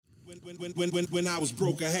When I was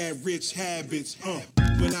broke, I had rich habits.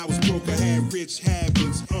 When I was broke, I had rich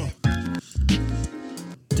habits.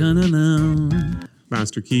 Dun-dun-dun.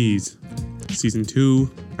 Master Keys, Season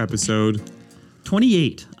 2, Episode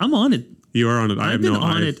 28. I'm on it. You are on it. I've been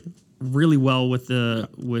on it really well with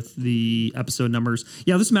the episode numbers.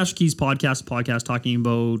 Yeah, this is Master Keys podcast talking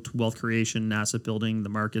about wealth creation, asset building, the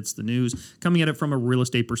markets, the news, coming at it from a real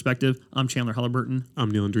estate perspective. I'm Chandler Halliburton. I'm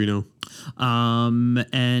Neil Andrino.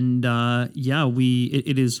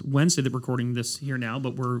 It is Wednesday that we're recording this here now,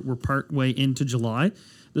 but we're part way into July.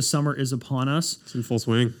 The summer is upon us. It's in full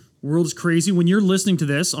swing. World is crazy. When you're listening to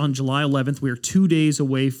this on July 11th, we are 2 days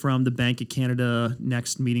away from the Bank of Canada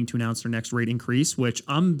next meeting to announce their next rate increase, which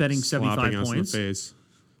I'm betting 75 us points. In the face.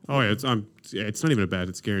 Oh yeah, it's not even a bet;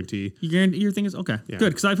 it's guaranteed. Your thing is okay, yeah. Good,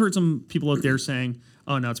 because I've heard some people out there saying,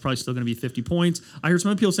 "Oh no, it's probably still going to be 50 points." I heard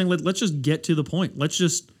some other people saying, "Let's just get to the point. Let's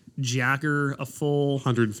just jacker a full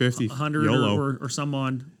 150, 100 or some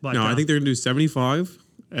on." But no, I think they're going to do 75.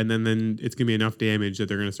 And then it's going to be enough damage that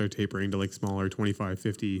they're going to start tapering to like smaller 25,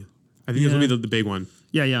 50. I think this will be the big one.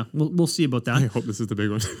 Yeah. We'll see about that. I hope this is the big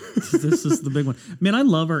one. This is the big one. Man, I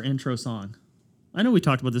love our intro song. I know we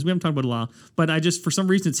talked about this. We haven't talked about it a lot. But I just, for some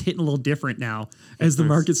reason, it's hitting a little different now as the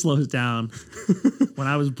market slows down. When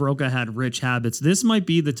I was broke, I had rich habits. This might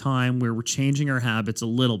be the time where we're changing our habits a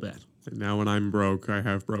little bit. And now when I'm broke, I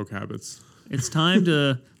have broke habits. It's time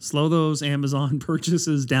to slow those Amazon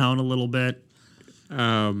purchases down a little bit.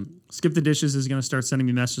 Skip the Dishes is going to start sending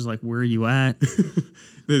me messages like, "Where are you at?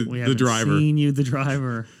 We haven't driver. seen you, the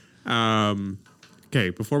driver." Okay,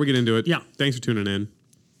 before we get into it, thanks for tuning in.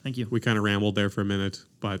 Thank you. We kind of rambled there for a minute,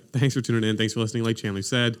 but thanks for tuning in. Thanks for listening. Like Chandler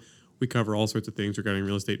said, we cover all sorts of things regarding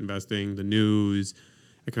real estate investing, the news,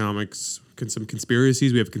 economics, some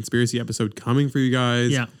conspiracies. We have a conspiracy episode coming for you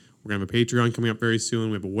guys. Yeah. We're going to have a Patreon coming up very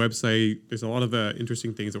soon. We have a website. There's a lot of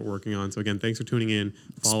interesting things that we're working on. So again, thanks for tuning in,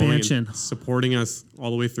 following, Expansion, and supporting us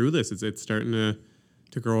all the way through this. It's starting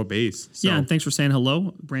to grow a base. So. Yeah, and thanks for saying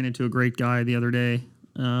hello. Ran into a great guy the other day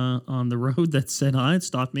on the road that said hi. It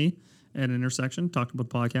stopped me at an intersection, talked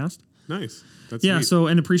about the podcast. Nice. That's yeah, sweet. so,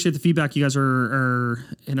 and appreciate the feedback you guys are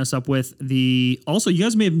hitting us up with. Also, you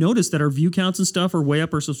guys may have noticed that our view counts and stuff are way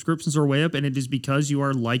up, our subscriptions are way up, and it is because you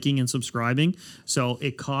are liking and subscribing. So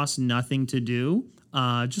it costs nothing to do.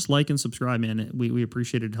 Just like and subscribe, man. We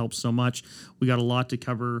appreciate it. It helps so much. We got a lot to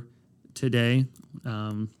cover today.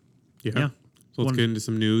 So let's get into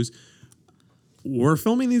some news. We're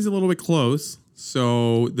filming these a little bit close.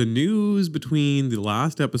 So the news between the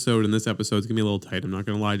last episode and this episode is going to be a little tight. I'm not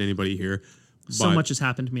going to lie to anybody here. So much has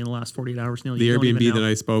happened to me in the last 48 hours, Neil. The Airbnb that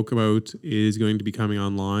I spoke about is going to be coming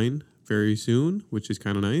online very soon, which is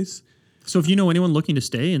kind of nice. So if you know anyone looking to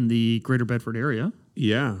stay in the Greater Bedford area,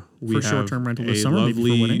 we for short-term rental this summer, lovely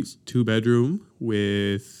maybe for weddings, 2-bedroom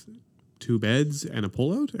with 2 beds and a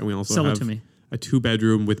pullout, and we also have a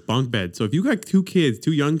 2-bedroom with bunk bed. So if you got 2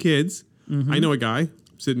 young kids, I know a guy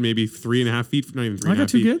sitting maybe 3.5 feet, not even 3.5 feet. I got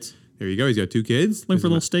 2 kids. There you go. He's got 2 kids. Looking for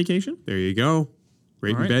a little staycation. There you go.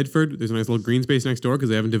 Right in Bedford. There's a nice little green space next door because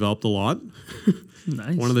they haven't developed a lot.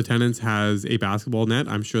 Nice. One of the tenants has a basketball net.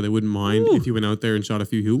 I'm sure they wouldn't mind if you went out there and shot a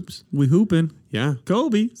few hoops. We hooping. Yeah.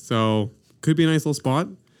 Kobe. So could be a nice little spot.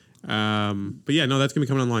 But yeah, no, that's going to be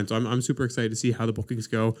coming online. So I'm super excited to see how the bookings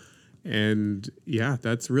go. And yeah,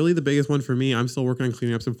 that's really the biggest one for me. I'm still working on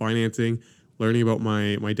cleaning up some financing, learning about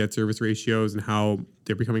my debt service ratios and how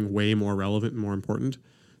they're becoming way more relevant and more important.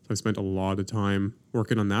 So I've spent a lot of time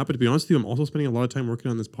working on that. But to be honest with you, I'm also spending a lot of time working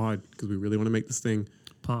on this pod because we really want to make this thing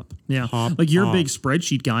pop. Yeah. Pop, like you're pop. a big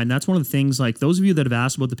spreadsheet guy. And that's one of the things, like those of you that have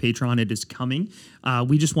asked about the Patreon, it is coming.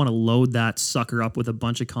 We just want to load that sucker up with a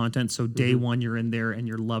bunch of content. So day one, you're in there and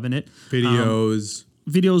you're loving it. Videos,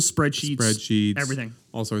 spreadsheets, everything.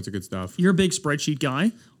 All sorts of good stuff. You're a big spreadsheet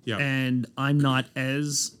guy. Yeah. And I'm not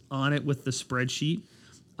as on it with the spreadsheet.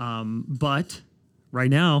 But right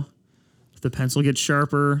now, if the pencil gets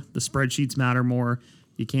sharper, the spreadsheets matter more.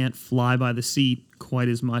 You can't fly by the seat quite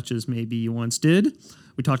as much as maybe you once did.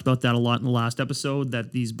 We talked about that a lot in the last episode,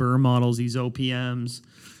 that these BRRRR models, these OPMs,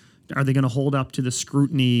 are they going to hold up to the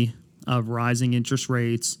scrutiny of rising interest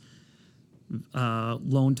rates,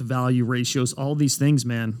 loan to value ratios, all these things,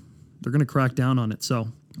 man? They're going to crack down on it. So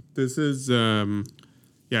this is,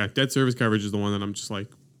 debt service coverage is the one that I'm just like,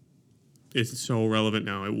 it's so relevant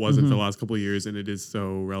now. It wasn't for the last couple of years, and it is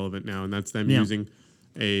so relevant now. And that's them using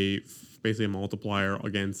basically a multiplier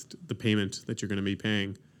against the payment that you're going to be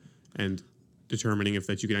paying and determining if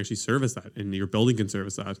that you can actually service that and your building can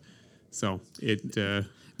service that. So it... The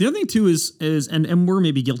other thing too is and we're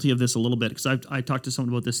maybe guilty of this a little bit because I talked to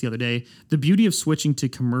someone about this the other day. The beauty of switching to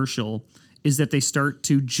commercial is that they start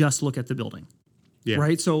to just look at the building. Yeah.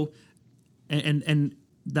 Right? So And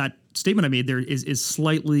that statement I made there is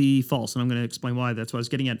slightly false, and I'm going to explain why. That's what I was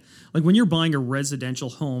getting at. Like when you're buying a residential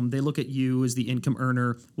home, they look at you as the income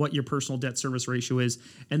earner, what your personal debt service ratio is,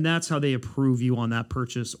 and that's how they approve you on that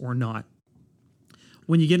purchase or not.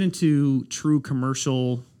 When you get into true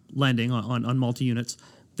commercial lending on multi-units,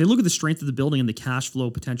 they look at the strength of the building and the cash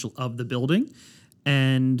flow potential of the building,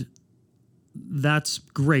 and that's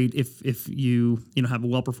great if you have a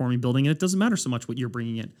well-performing building, and it doesn't matter so much what you're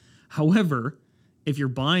bringing in. However, if you're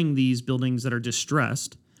buying these buildings that are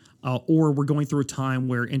distressed, or we're going through a time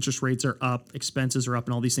where interest rates are up, expenses are up,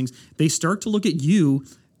 and all these things, they start to look at you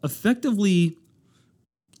effectively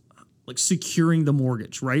like securing the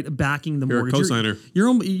mortgage, right? Backing the mortgage. You're a co-signer.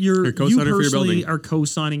 You co-signer for your building. Are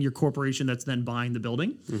co-signing your corporation that's then buying the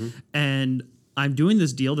building. Mm-hmm. And I'm doing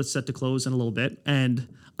this deal that's set to close in a little bit, and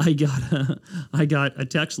I got a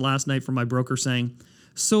text last night from my broker saying,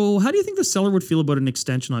 so how do you think the seller would feel about an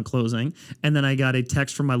extension on closing? And then I got a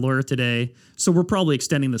text from my lawyer today, so we're probably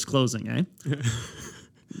extending this closing, eh?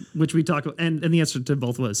 Which we talked about, and the answer to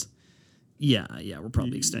both was, yeah, we're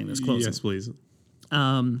probably extending this closing. Yes, please.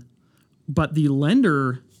 But the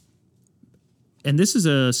lender, and this is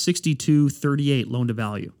a 62-38 loan to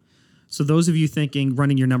value. So those of you thinking,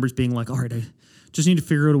 running your numbers, being like, all right, I just need to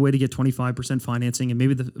figure out a way to get 25% financing, and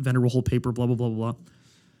maybe the vendor will hold paper, blah, blah, blah, blah.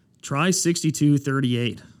 Try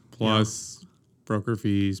 62-38. Plus broker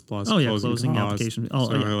fees, plus closing costs. application.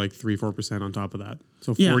 Like 3-4% on top of that.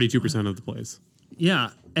 So Yeah. 42% of the place.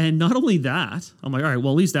 Yeah. And not only that, I'm like, all right,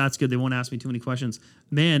 well, at least that's good. They won't ask me too many questions.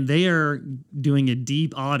 Man, they are doing a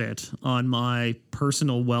deep audit on my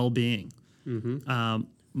personal well-being. Mm-hmm.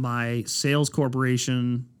 My sales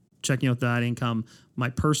corporation, checking out that income, my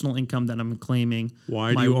personal income that I'm claiming.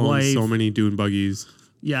 Why my do you own wife, so many dune buggies?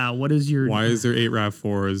 Yeah, what is your... Why is there 8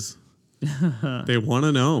 RAV4s? They want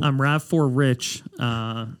to know. I'm RAV4 rich,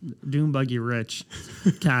 dune buggy rich,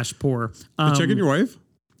 cash poor. You checking your wife?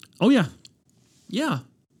 Oh, yeah. Yeah.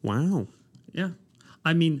 Wow. Yeah.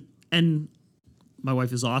 I mean, and my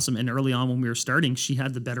wife is awesome. And early on when we were starting, she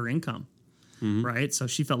had the better income, right? So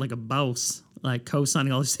she felt like a boss, like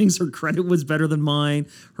co-signing all these things. Her credit was better than mine.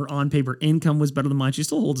 Her on-paper income was better than mine. She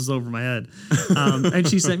still holds this over my head. And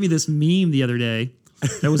she sent me this meme the other day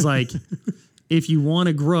that was like, if you want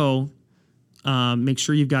to grow, make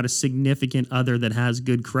sure you've got a significant other that has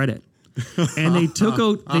good credit. And they took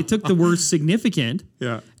the word significant.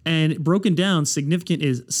 Yeah. And broken down, significant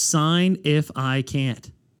is sign if I can't.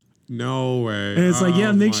 No way. And it's like,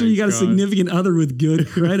 yeah, make sure you got a significant other with good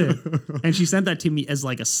credit. And she sent that to me as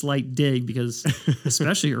like a slight dig because,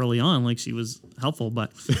 especially early on, like she was helpful.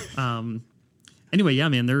 But anyway, yeah,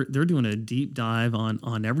 man, they're doing a deep dive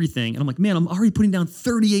on everything. And I'm like, man, I'm already putting down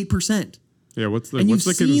 38%. Yeah, what's the you've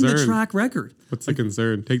concern? seen the track record. What's the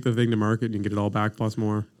concern? Take the thing to market and you can get it all back plus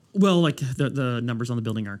more. Well, like the numbers on the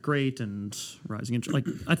building aren't great and rising interest. Like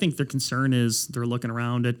I think their concern is they're looking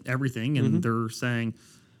around at everything and they're saying,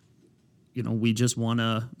 we just want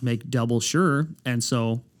to make double sure, and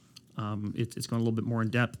so it's going a little bit more in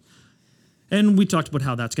depth. And we talked about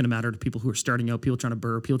how that's going to matter to people who are starting out, people trying to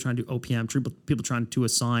burr, people trying to do OPM, people trying to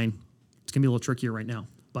assign. It's going to be a little trickier right now.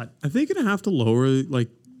 But are they going to have to lower like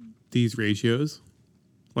these ratios,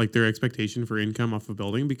 like their expectation for income off a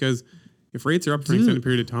building? Because if rates are up for an extended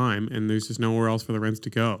period of time and there's just nowhere else for the rents to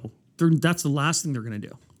go, that's the last thing they're going to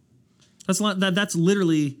do. That's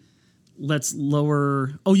literally, let's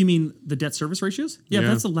lower. Oh, you mean the debt service ratios? Yeah,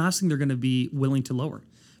 that's the last thing they're going to be willing to lower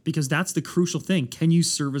because that's the crucial thing. Can you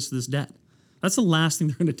service this debt? That's the last thing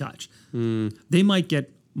they're going to touch. They might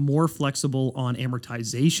get more flexible on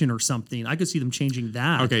amortization or something. I could see them changing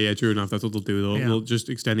that. Okay, yeah, true enough. That's what they'll do. They'll just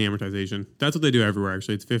extend the amortization. That's what they do everywhere,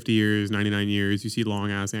 actually. It's 50 years, 99 years. You see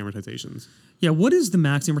long-ass amortizations. Yeah, what is the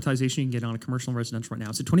max amortization you can get on a commercial and residential right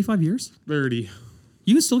now? Is it 25 years? 30.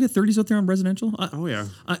 You can still get 30s out there on residential? Oh, yeah.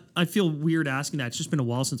 I feel weird asking that. It's just been a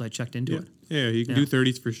while since I checked into it. Yeah, you can do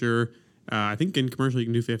 30s for sure. I think in commercial you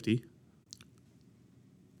can do 50.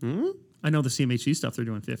 I know the CMHC stuff, they're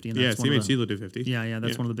doing 50. And that's CMHC will do 50. Yeah,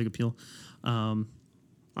 that's one of the big appeal. I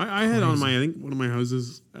had on I think one of my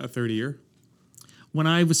houses a 30 year. When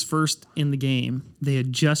I was first in the game, they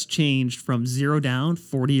had just changed from 0 down,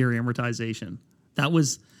 40-year amortization. That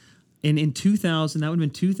was in 2000, that would have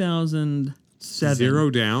been 2007. 0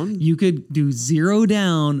 down? You could do 0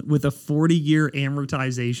 down with a 40-year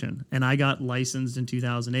amortization. And I got licensed in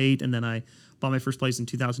 2008, and then I bought my first place in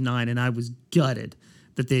 2009, and I was gutted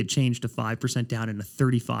that they had changed to 5% down and a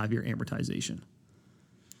 35-year amortization.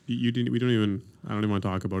 You didn't. I don't even want to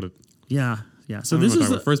talk about it. Yeah. So this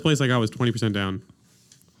is first place I got was 20% down.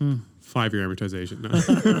 5-year amortization. No.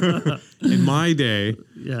 In my day.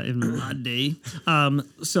 Yeah, in my day.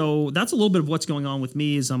 So that's a little bit of what's going on with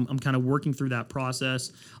me is I'm kind of working through that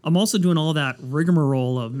process. I'm also doing all that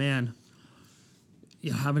rigmarole of,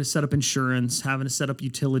 having to set up insurance, having to set up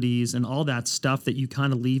utilities and all that stuff that you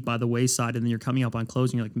kind of leave by the wayside. And then you're coming up on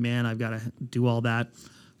closing. You're like, man, I've got to do all that.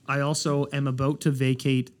 I also am about to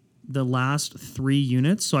vacate the last 3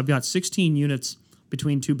 units. So I've got 16 units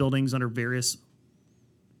between 2 buildings under various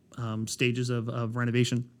stages of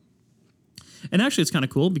renovation. And actually, it's kind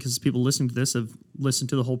of cool because people listening to this have listened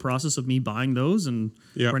to the whole process of me buying those and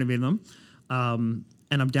renovating them. And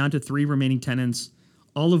I'm down to 3 remaining tenants,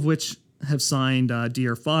 all of which have signed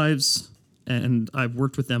DR5s, and I've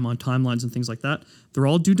worked with them on timelines and things like that. They're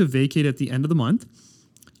all due to vacate at the end of the month.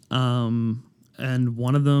 And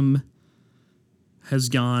one of them has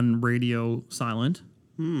gone radio silent.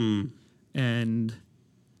 And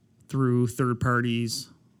through third parties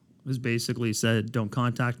has basically said, don't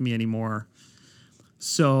contact me anymore.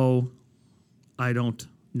 So I don't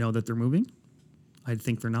know that they're moving. I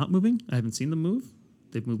think they're not moving. I haven't seen them move.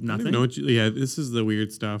 They've moved nothing. I don't know this is the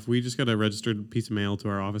weird stuff. We just got a registered piece of mail to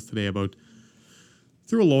our office today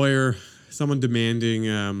through a lawyer, someone demanding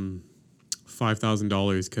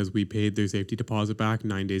 $5,000 because we paid their safety deposit back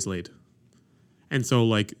 9 days late. And so,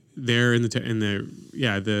 like, they're I don't even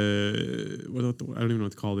know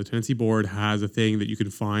what to call it. The tenancy board has a thing that you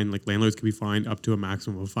can fine, like landlords can be fined up to a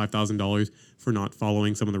maximum of $5,000 for not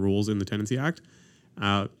following some of the rules in the Tenancy Act,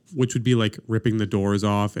 which would be like ripping the doors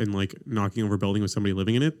off and like knocking over a building with somebody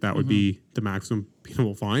living in it. That would be the maximum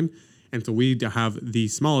penal fine. And so we have the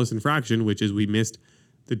smallest infraction, which is we missed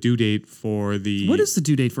the due date for the... What is the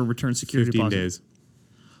due date for return security 15 deposit? 15 days.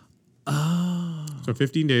 Oh. So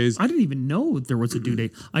 15 days. I didn't even know there was a due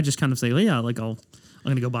date. I just kind of say, I'm going to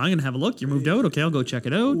go by and have a look. You're moved out. Okay, I'll go check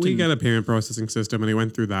it out. We got a payment processing system, and they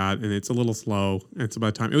went through that, and it's a little slow. And it's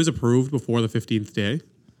about time. It was approved before the 15th day.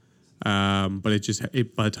 But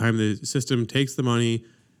by the time the system takes the money,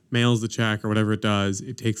 mails the check, or whatever it does,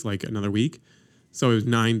 it takes like another week. So it was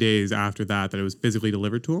 9 days after that it was physically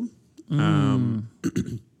delivered to him.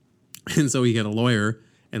 And so he got a lawyer,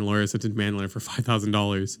 and the lawyer sent a demand letter for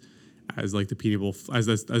 $5,000 as like the penal, as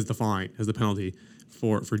the fine, as the penalty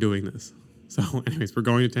for doing this. So, anyways, we're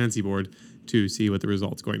going to tenancy board to see what the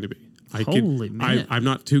result's going to be. I'm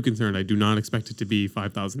not too concerned. I do not expect it to be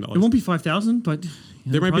 $5,000. It won't be $5,000, but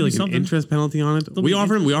there might be like an interest penalty on it. We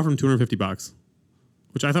offered him $250,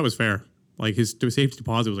 which I thought was fair. Like his safety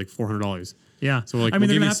deposit was like $400. Yeah. So we'll give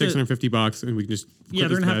you $650, and we can just they're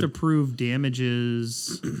gonna have to prove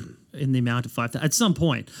damages in the amount of $5,000 at some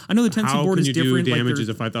point. I know the tenancy board is different. How can you do damages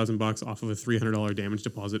of $5,000 off of a $300 damage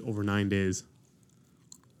deposit over 9 days?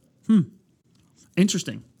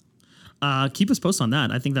 Interesting. Keep us posted on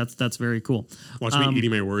that. I think that's very cool. Watch me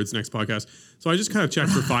eating my words next podcast. So I just kind of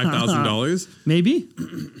checked for $5,000. Maybe.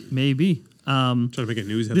 Trying to make a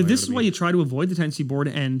news headline. This is why you try to avoid the tenancy board.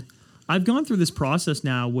 And I've gone through this process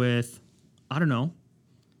now with,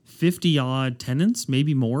 50 odd tenants,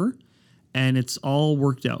 maybe more, and it's all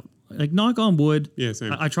worked out. Like, knock on wood. Yeah,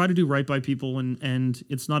 same. I try to do right by people, and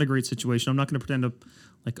it's not a great situation. I'm not going to pretend to,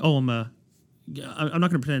 I'm not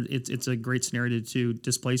going to pretend it's a great scenario to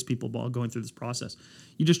displace people while going through this process.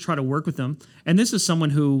 You just try to work with them. And this is someone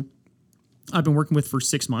who I've been working with for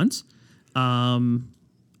 6 months,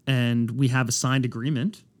 and we have a signed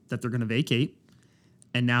agreement that they're going to vacate.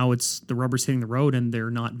 And now the rubber's hitting the road, and they're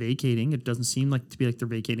not vacating. It doesn't seem like they're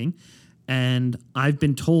vacating. And I've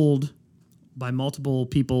been told by multiple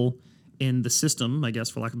people in the system, I guess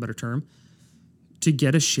for lack of a better term, to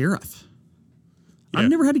get a sheriff. Yeah. I've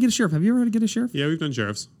never had to get a sheriff. Have you ever had to get a sheriff? Yeah, we've done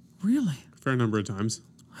sheriffs. Really? A fair number of times.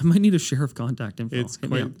 I might need a sheriff contact info. It's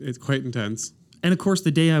quite intense. And of course,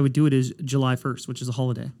 the day I would do it is July 1st, which is a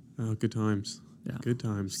holiday. Oh, good times. Yeah. Good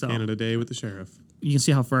times. So, Canada Day with the sheriff. You can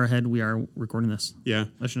see how far ahead we are recording this. Yeah.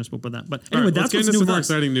 I shouldn't have spoke about that. But anyway, that's what's new some with more us.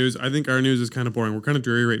 exciting news. I think our news is kind of boring. We're kind of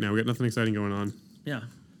dreary right now. We got nothing exciting going on. Yeah.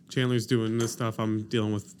 Chandler's doing this stuff. I'm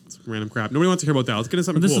dealing with some random crap. Nobody wants to hear about that. Let's get into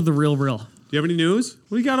something This cool. is the real. Do you have any news?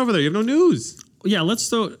 What do you got over there? You have no news. Yeah,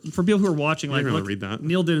 for people who are watching, read that.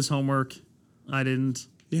 Neil did his homework. I didn't.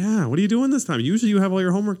 Yeah, what are you doing this time? Usually you have all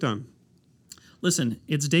your homework done. Listen,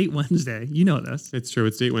 it's Date Wednesday. You know this. It's true.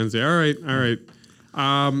 It's Date Wednesday. All right.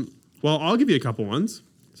 Well, I'll give you a couple ones.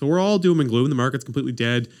 So we're all doom and gloom. The market's completely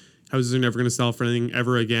dead. Houses are never going to sell for anything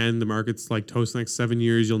ever again. The market's like toast the next 7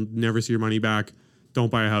 years. You'll never see your money back. Don't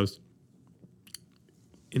buy a house.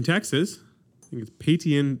 In Texas, I think it's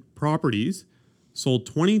Paytian Properties sold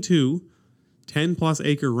 22 10-plus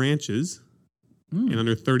acre ranches in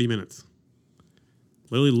under 30 minutes.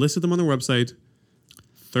 Literally listed them on their website.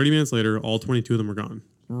 30 minutes later, all 22 of them were gone.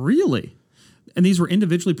 Really? And these were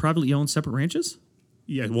individually, privately owned, separate ranches?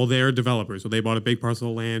 Yeah, well, they're developers, so they bought a big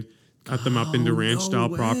parcel of land, cut them up into ranch-style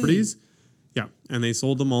properties. Yeah, and they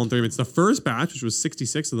sold them all in 30 minutes. The first batch, which was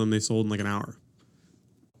 66 of them, they sold in like an hour.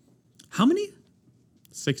 How many?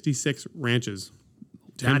 66 ranches,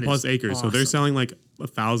 That 10 plus is acres. So they're awesome. selling like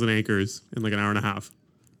 1,000 acres in like an hour and a half.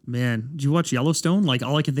 Man, did you watch Yellowstone? Like,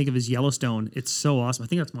 all I can think of is Yellowstone. It's so awesome. I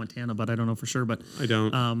think that's Montana, but I don't know for sure. But I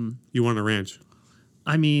don't. You want a ranch?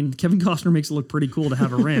 I mean, Kevin Costner makes it look pretty cool to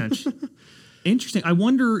have a ranch. Interesting. I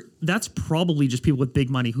wonder, that's probably just people with big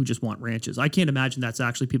money who just want ranches. I can't imagine that's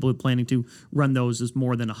actually people who are planning to run those as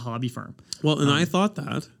more than a hobby farm. Well, and I thought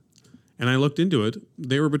that, and I looked into it.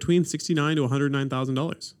 They were between $69,000 to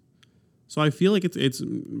 $109,000. So I feel like it's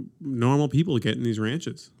normal people getting these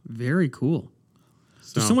ranches. Very cool.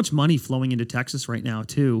 There's so much money flowing into Texas right now,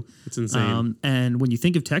 too. It's insane. And when you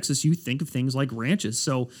think of Texas, you think of things like ranches.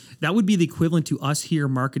 So that would be the equivalent to us here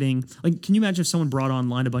marketing. Like, can you imagine if someone brought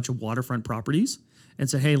online a bunch of waterfront properties and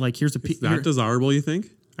said, hey, like, here's Is that desirable, you think?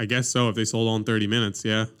 I guess so, if they sold all in 30 minutes,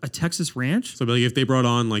 yeah. a Texas ranch? So like if they brought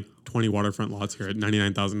on like 20 waterfront lots here at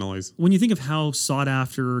 $99,000. When you think of how sought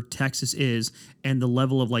after Texas is and the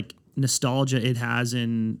level of like nostalgia it has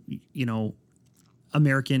in, you know,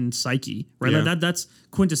 American psyche, right? Yeah. Like that's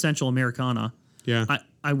quintessential Americana. Yeah.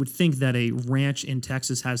 I would think that a ranch in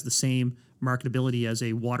Texas has the same marketability as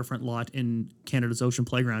a waterfront lot in Canada's Ocean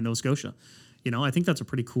Playground, Nova Scotia. You know, I think that's a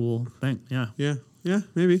pretty cool thing. Yeah. Yeah,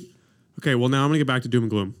 maybe. Okay, well now I'm gonna get back to doom and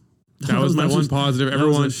gloom. That was my one positive. That was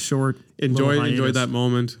Everyone a short enjoyed little hiatus. that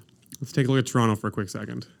moment. Let's take a look at Toronto for a quick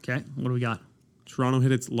second. Okay, what do we got? Toronto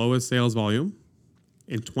hit its lowest sales volume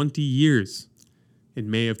in 20 years in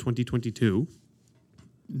May of 2022.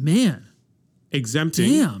 Man.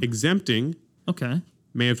 Exempting Okay.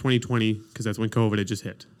 May of 2020 because that's when COVID had just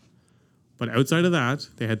hit. But outside of that,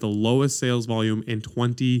 they had the lowest sales volume in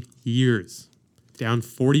 20 years, down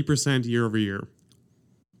 40% year over year.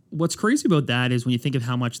 What's crazy about that is when you think of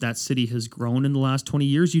how much that city has grown in the last 20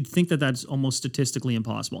 years, you'd think that that's almost statistically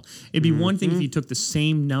impossible. It'd be one thing if you took the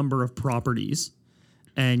same number of properties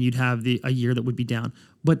and you'd have a year that would be down.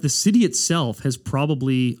 But the city itself has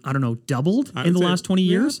probably, I don't know, doubled in the last 20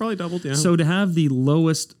 years. Probably doubled, yeah. So to have the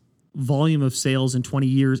lowest volume of sales in 20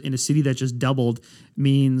 years in a city that just doubled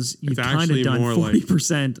means you've kind of actually done more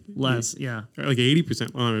 40% less. Yeah. Like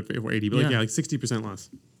 80%. Well, not 80, but Yeah. like 60% less.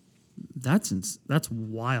 That's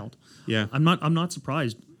wild. Yeah. I'm not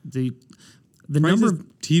surprised. The Prices number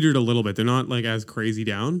of teetered a little bit. They're not like as crazy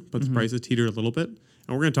down, but Mm-hmm. the prices teetered a little bit.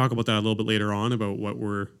 And we're going to talk about that a little bit later on about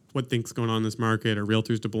what things going on in this market. Are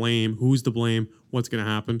realtors to blame? Who's to blame? What's going to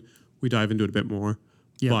happen? We dive into it a bit more.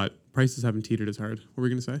 Yeah. But prices haven't teetered as hard. What were we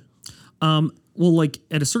going to say? well, like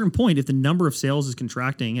at a certain point, if the number of sales is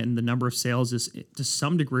contracting and the number of sales is to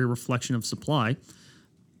some degree a reflection of supply,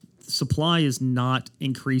 supply is not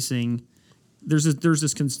increasing. There's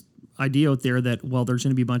this idea out there that, well, there's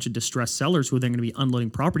going to be a bunch of distressed sellers who are then going to be unloading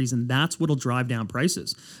properties, and that's what'll drive down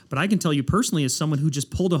prices. But I can tell you personally, as someone who just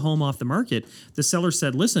pulled a home off the market, the seller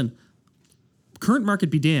said, listen, current market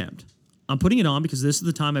be damned. I'm putting it on because this is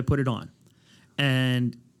the time I put it on.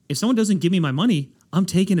 And if someone doesn't give me my money, I'm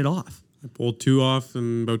taking it off. I pulled 2 off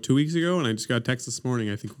about 2 weeks ago, and I just got a text this morning.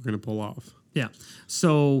 I think we're going to pull off. Yeah.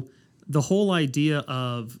 So the whole idea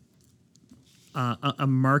of a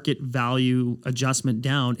market value adjustment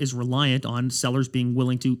down is reliant on sellers being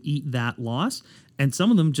willing to eat that loss. And some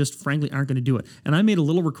of them just frankly aren't going to do it. And I made a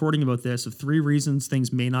little recording about this of 3 reasons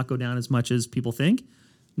things may not go down as much as people think.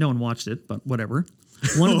 No one watched it, but whatever.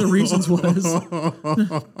 One of the reasons was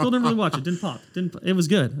Phil didn't really watch it. Didn't pop. It was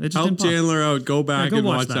good. It just Help didn't pop. Chandler out. Go back go and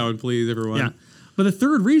watch watch that one, please, everyone. Yeah. But the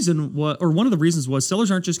third reason was, or one of the reasons was, sellers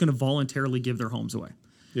aren't just going to voluntarily give their homes away.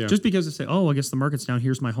 Yeah. Just because they say, oh, I guess the market's down,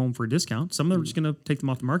 here's my home for a discount. Some of them are just going to take them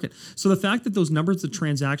off the market. So the fact that those numbers of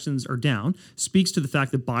transactions are down speaks to the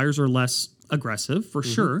fact that buyers are less aggressive, for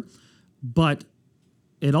sure. But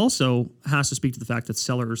it also has to speak to the fact that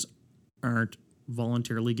sellers aren't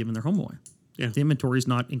voluntarily giving their home away. Yeah. The inventory is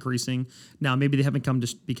not increasing. Now, maybe they haven't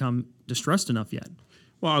become distressed enough yet.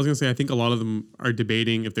 Well, I was going to say, I think a lot of them are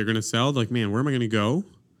debating if they're going to sell. Like, man, where am I going to go?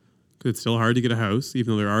 Because it's still hard to get a house.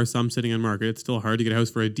 Even though there are some sitting on market, it's still hard to get a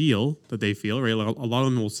house for a deal that they feel, right? Like, a lot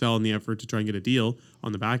of them will sell in the effort to try and get a deal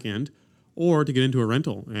on the back end or to get into a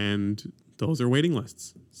rental. And those are waiting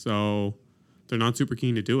lists. So they're not super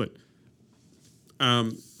keen to do it.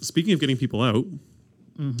 Speaking of getting people out,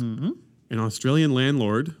 an Australian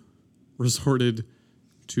landlord resorted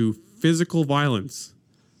to physical violence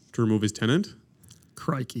to remove his tenant.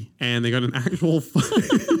 Crikey. And they got an actual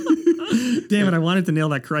fine. Damn it, I wanted to nail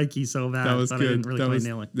that crikey so bad. That was but good. I didn't really quite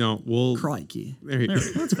nail it. No, we'll... Crikey. There you go.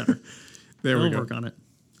 That's better. There we We'll go. work on it.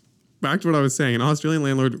 back to what I was saying. An Australian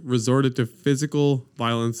landlord resorted to physical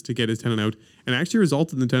violence to get his tenant out, and actually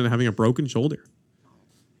resulted in the tenant having a broken shoulder.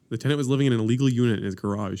 The tenant was living in an illegal unit in his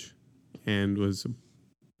garage, and was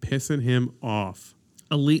pissing him off.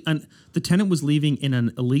 The tenant was living in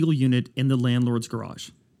an illegal unit in the landlord's garage.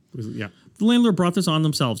 Yeah. The landlord brought this on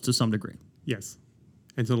themselves to some degree. Yes.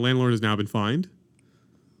 And so the landlord has now been fined,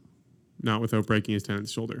 not without breaking his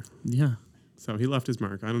tenant's shoulder. Yeah. So he left his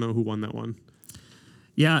mark. I don't know who won that one.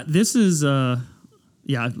 Yeah, this is,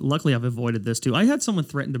 luckily I've avoided this too. I had someone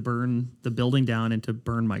threaten to burn the building down and to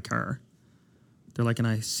burn my car. They're like, and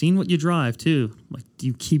I seen what you drive too. I'm like, do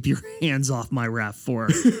you keep your hands off my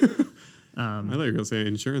RAV4? I thought you were going to say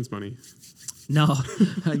insurance money. No,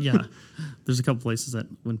 yeah. There's a couple places that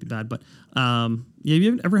wouldn't be bad, but have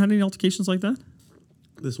you ever had any altercations like that?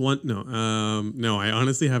 This one, no, I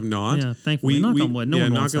honestly have not. Yeah, thankfully, knock on wood. No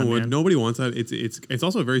one wants that, man. Nobody wants that. It's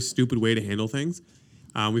also a very stupid way to handle things.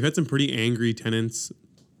 We've had some pretty angry tenants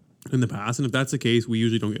in the past, and if that's the case, we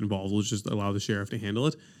usually don't get involved. We'll just allow the sheriff to handle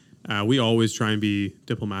it. We always try and be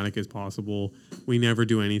diplomatic as possible. We never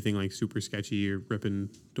do anything like super sketchy or ripping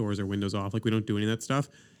doors or windows off. Like, we don't do any of that stuff.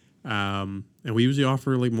 And we usually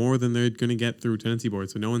offer like more than they're going to get through tenancy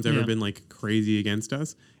board. So no one's ever been like crazy against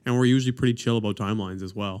us. And we're usually pretty chill about timelines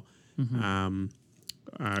as well. Mm-hmm.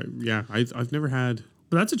 I've never had.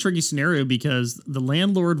 But that's a tricky scenario because the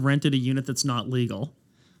landlord rented a unit that's not legal.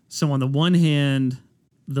 So on the one hand,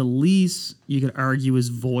 the lease, you could argue, is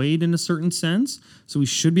void in a certain sense. So we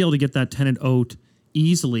should be able to get that tenant out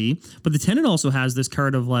easily. But the tenant also has this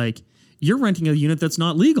card of like, you're renting a unit that's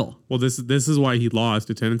not legal. Well, this is why he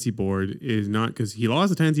lost a tenancy board, is not because he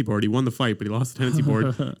lost the tenancy board. He won the fight, but he lost the tenancy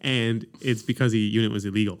board, and it's because the unit was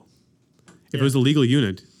illegal. If it was a legal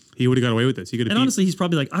unit, he would have got away with this. He could have. And honestly, he's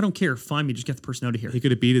probably like, I don't care. Fine me. Just get the person out of here. He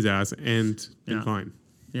could have beat his ass and been fine.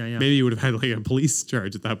 Yeah. Maybe he would have had like a police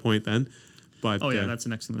charge at that point then. But that's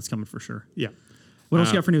the next thing that's coming for sure. Yeah. What else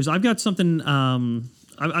you got for news? I've got something.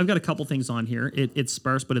 I've got a couple things on here. It's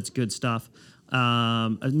sparse, but it's good stuff.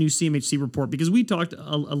 A new CMHC report, because we talked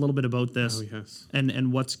a little bit about this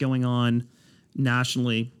and what's going on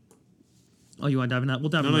nationally. Oh, you want to dive in that? We'll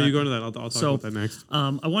dive in that. No, you go into that. I'll talk about that next.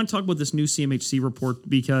 I want to talk about this new CMHC report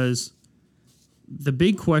because the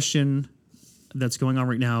big question that's going on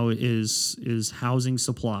right now is housing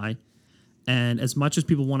supply. And as much as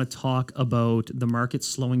people want to talk about the market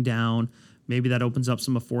slowing down, maybe that opens up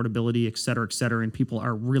some affordability, et cetera, and people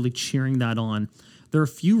are really cheering that on, there are a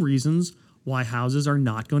few reasons why houses are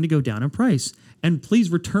not going to go down in price. And please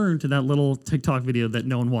return to that little TikTok video that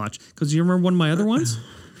no one watched. Because you remember one of my other ones?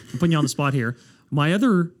 I'm putting you on the spot here. My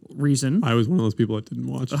other reason... I was one of those people that didn't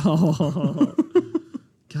watch. Oh,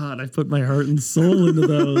 God, I put my heart and soul into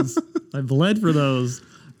those. I bled for those.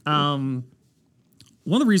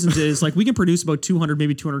 One of the reasons is like we can produce about 200,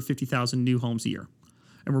 maybe 250,000 new homes a year.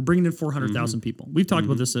 And we're bringing in 400,000 people. We've talked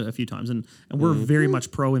about this a few times, and we're very much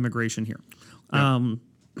pro-immigration here. Yeah.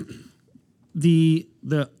 The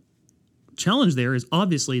challenge there is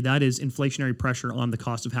obviously that is inflationary pressure on the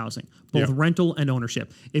cost of housing, both rental and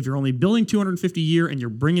ownership. If you're only building 250 a year and you're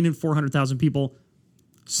bringing in 400,000 people,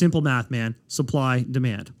 simple math, man, supply,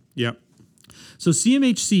 demand. Yep. So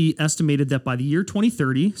CMHC estimated that by the year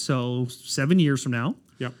 2030, so 7 years from now,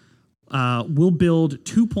 we'll build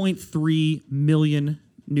 2.3 million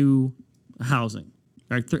new housing,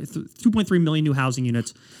 right? 2.3 million new housing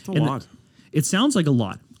units. That's a lot. It sounds like a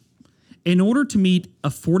lot. In order to meet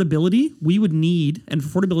affordability, we would need, and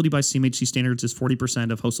affordability by CMHC standards is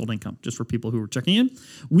 40% of household income, just for people who are checking in,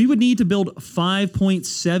 we would need to build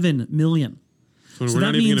 5.7 million. So we're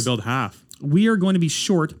not even going to build half. We are going to be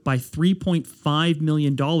short by $3.5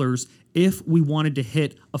 million if we wanted to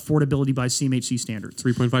hit affordability by CMHC standards.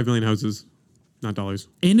 3.5 million houses, not dollars.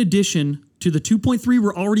 In addition to the 2.3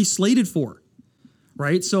 we're already slated for.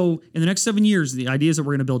 Right? So in the next 7 years, the idea is that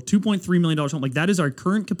we're going to build $2.3 million home. Like that is our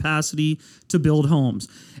current capacity to build homes.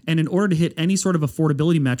 And in order to hit any sort of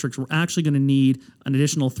affordability metrics, we're actually going to need an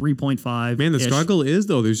additional 3.5. Man, the struggle is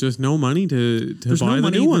though, there's just no money to buy the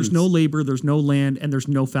new ones. There's no labor, there's no land, and there's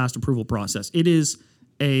no fast approval process. It's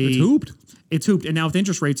hooped. It's hooped. And now with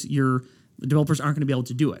interest rates, the developers aren't going to be able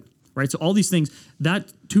to do it. Right. So all these things,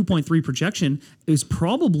 that 2.3 projection is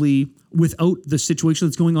probably without the situation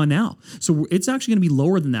that's going on now. So it's actually going to be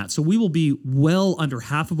lower than that. So we will be well under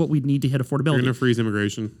half of what we'd need to hit affordability. They're going to freeze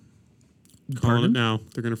immigration. Calling it now.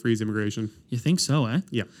 They're going to freeze immigration. You think so, eh?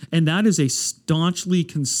 Yeah. And that is a staunchly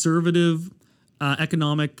conservative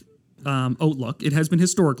economic outlook. It has been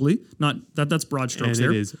historically, not that's broad strokes and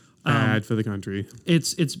there. It is bad for the country.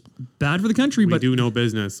 It's bad for the country, we but do no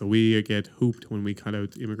business, so we get hooped when we cut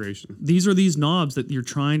out immigration. These are these knobs that you're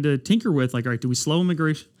trying to tinker with. Like, all right, do we slow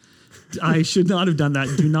immigration? I should not have done that.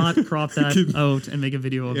 Do not crop that out and make a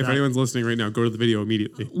video of If that. anyone's listening right now, go to the video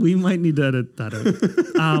immediately. We might need to edit that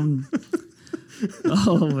out.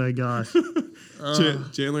 Oh my gosh.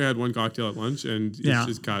 Chandler had one cocktail at lunch, and it's Yeah.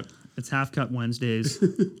 just cut. It's half cut Wednesdays.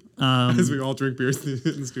 As we all drink beers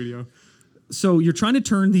in the studio. So you're trying to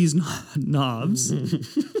turn these knobs,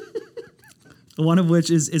 one of which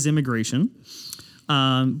is immigration.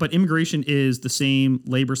 But immigration is the same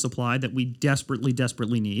labor supply that we desperately,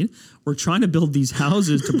 desperately need. We're trying to build these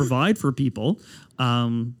houses to provide for people,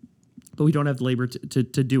 but we don't have the labor to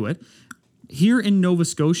do it. Here in Nova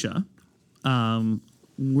Scotia,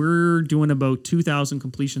 we're doing about 2,000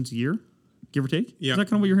 completions a year, give or take. Yeah. Is that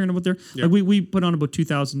kind of what you're hearing about there? Yeah. Like we put on about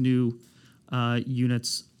 2,000 new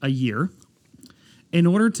units a year. In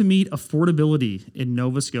order to meet affordability in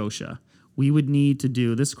Nova Scotia, we would need to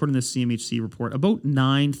do, this according to the CMHC report, about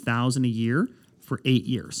 9,000 a year for 8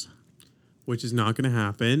 years. Which is not going to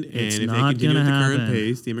happen. It's and if they not continue at gonna the current happen.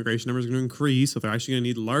 pace, the immigration numbers are going to increase. So they're actually going to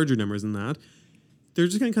need larger numbers than that. They're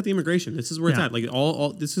just going to cut the immigration. This is where it's Yeah. at. Like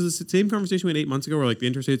all this is the same conversation we had 8 months ago, where like the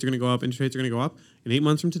interest rates are going to go up, interest rates are going to go up. And 8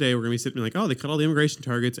 months from today, we're going to be sitting like, oh, they cut all the immigration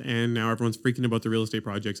targets, and now everyone's freaking about the real estate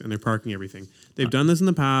projects, and they're parking everything. They've done this in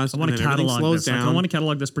the past. I want and to then everything catalog slows this. Like, I down. want to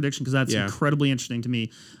catalog this prediction because that's Yeah. incredibly interesting to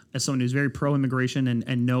me as someone who's very pro-immigration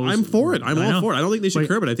and knows. I'm for it. I'm I all know. for it. I don't think they should But,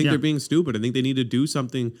 curb it. I think yeah. they're being stupid. I think they need to do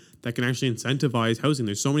something that can actually incentivize housing.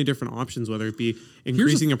 There's so many different options, whether it be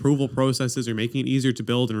increasing approval processes or making it easier to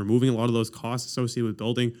build and removing a lot of those costs associated with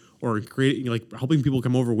building, or creating like helping people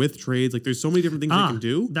come over with trades. Like there's so many different things they can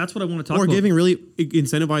do. That's what I want to talk Or about. giving really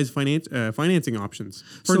incentivized financing options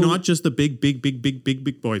for So- not just the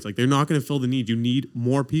big boys. Like they're not going to fill the need. You need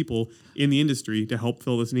more people in the industry to help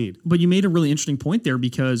fill this need. But you made a really interesting point there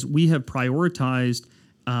because we have prioritized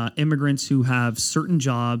immigrants who have certain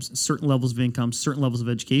jobs, certain levels of income, certain levels of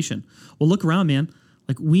education. Well, look around, man.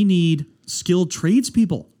 Like we need skilled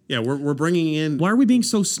tradespeople. Yeah, we're bringing in Why are we being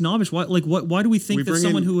so snobbish? Why do we think We that bring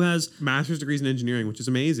someone in who has master's degrees in engineering, which is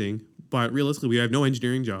amazing, but realistically, we have no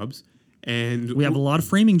engineering jobs, and we have a lot of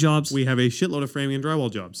framing jobs? we have a shitload of framing and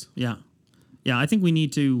drywall jobs. Yeah. Yeah, I think we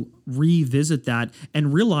need to revisit that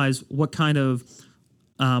and realize what kind of,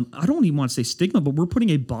 I don't even want to say stigma, but we're putting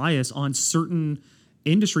a bias on certain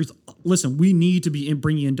industries. Listen, we need to be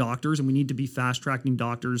bringing in doctors and we need to be fast-tracking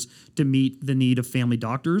doctors to meet the need of family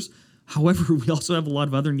doctors. However, we also have a lot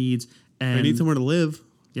of other needs. And They need somewhere to live.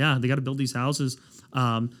 yeah, they got to build these houses.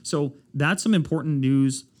 So that's some important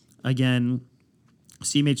news. Again,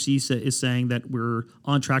 CMHC is saying that we're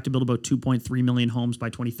on track to build about 2.3 million homes by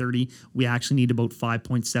 2030. We actually need about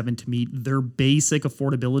 5.7 to meet their basic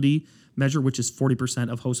affordability measure, which is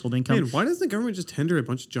 40% of household income. Man, why doesn't the government just tender a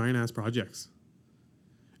bunch of giant ass projects?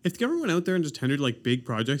 If the government went out there and just tendered like big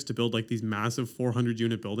projects to build like these massive 400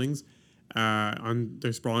 unit buildings on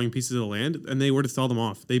their sprawling pieces of the land, and they were to sell them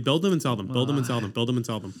off, they build them and sell them, build them and sell them, build them and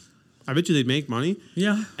sell them. I bet you they'd make money.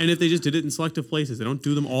 Yeah. And if they just did it in selective places, they don't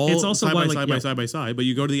do them all It's also side why, by like, side yeah. by side by side, but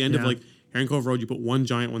you go to the end of Yeah. like Heron Cove Road, you put one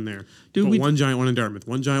giant one there. Dude, you we- put one giant one in Dartmouth,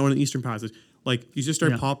 one giant one in Eastern Passage. Like you just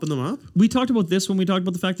start Yeah. popping them up. We talked about this when we talked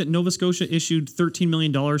about the fact that Nova Scotia issued $13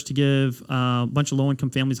 million to give a bunch of low-income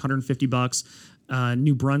families $150.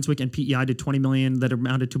 New Brunswick and PEI did $20 million that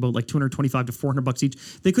amounted to about like $225 to $400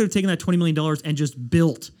 each. They could have taken that $20 million and just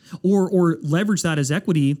built or leverage that as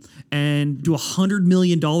equity and do $100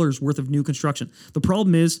 million worth of new construction. The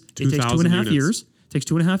problem is it takes 2,000 2.5 units. years. Takes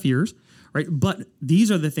 2.5 years. Right. But these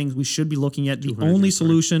are the things we should be looking at. The 200 only years, sorry.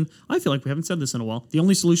 solution, I feel like we haven't said this in a while. The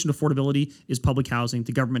only solution to affordability is public housing.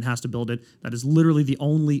 The government has to build it. That is literally the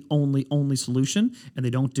only solution. And they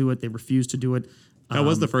don't do it. They refuse to do it. That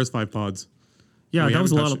was the first 5 pods. Yeah, we that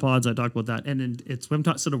was a haven't lot of touched pods. I talked about that. And we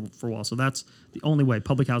haven't said it for a while. So that's the only way.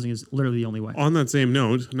 Public housing is literally the only way. On that same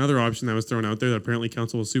note, another option that was thrown out there that apparently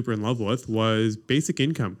council was super in love with was basic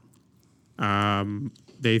income.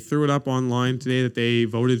 They threw it up online today that they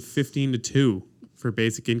voted 15-2 for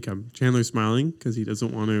basic income. Chandler's smiling because he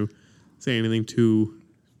doesn't want to say anything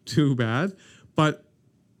too bad. But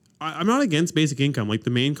I'm not against basic income. Like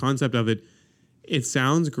the main concept of it, it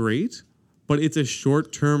sounds great, but it's a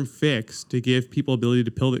short-term fix to give people ability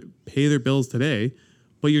to pay their bills today.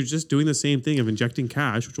 But you're just doing the same thing of injecting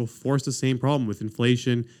cash, which will force the same problem with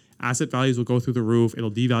inflation. Asset values will go through the roof.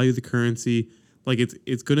 It'll devalue the currency. Like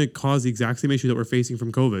it's going to cause the exact same issue that we're facing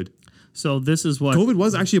from COVID. So this is what COVID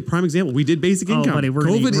was actually a prime example. We did basic income. buddy,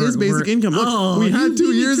 COVID is basic income. Look, we had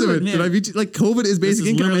 2 years of it. man. Did I beat you? Like COVID is basic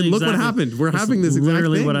income, and look what happened. We're having this exact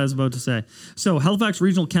literally thing. what I was about to say. So Halifax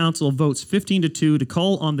Regional Council votes 15-2 to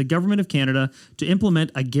call on the government of Canada to implement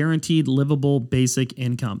a guaranteed livable basic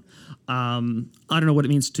income. I don't know what it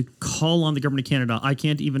means to call on the government of Canada. I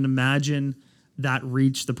can't even imagine that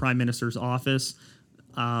reach the Prime Minister's office.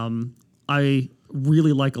 I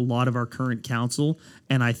really like a lot of our current council,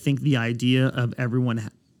 and I think the idea of everyone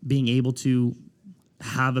being able to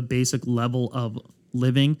have a basic level of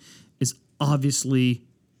living is obviously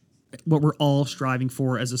what we're all striving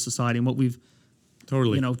for as a society, and what we've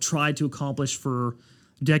tried to accomplish for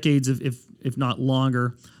decades, if not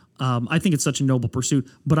longer. I think it's such a noble pursuit,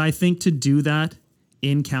 but I think to do that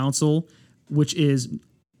in council, which is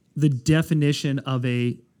the definition of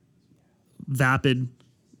a vapid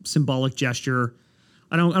symbolic gesture.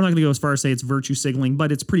 I'm not going to go as far as say it's virtue signaling,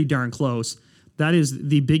 but it's pretty darn close. That is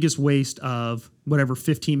the biggest waste of whatever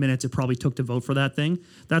 15 minutes it probably took to vote for that thing.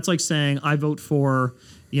 That's like saying I vote for,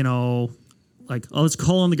 let's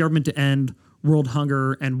call on the government to end world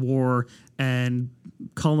hunger and war and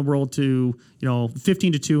call on the world to,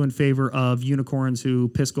 15-2 in favor of unicorns who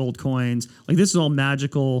piss gold coins. Like, this is all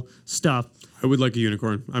magical stuff. I would like a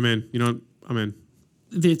unicorn. I'm in. I'm in.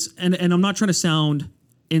 And I'm not trying to sound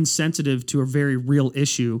insensitive to a very real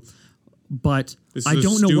issue, but I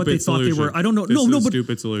don't know what they thought they were. I don't know. This is a but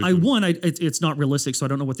stupid solution. It's not realistic, so I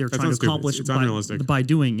don't know what they're trying to accomplish by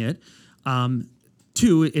doing it.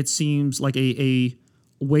 Two, it seems like a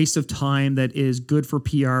waste of time that is good for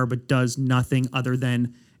PR, but does nothing other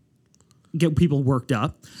than get people worked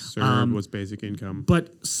up. CERB was basic income.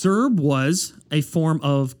 But CERB was a form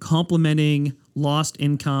of complementing lost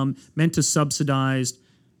income, meant to subsidize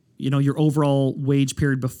your overall wage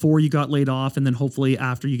period before you got laid off, and then hopefully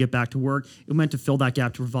after you get back to work. It meant to fill that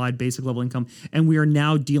gap to provide basic level income. And we are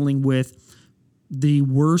now dealing with the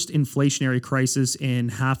worst inflationary crisis in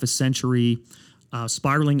half a century,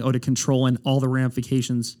 spiraling out of control and all the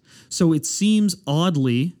ramifications. So it seems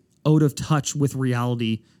oddly out of touch with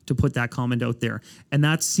reality to put that comment out there. And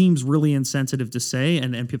that seems really insensitive to say.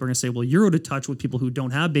 And people are going to say, well, you're out of touch with people who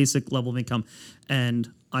don't have basic level of income.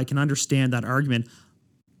 And I can understand that argument.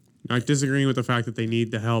 Not disagreeing with the fact that they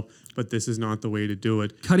need the help, but this is not the way to do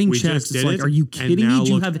it. Cutting checks, it's like, are you kidding me?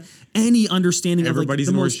 Do you have any understanding of everybody's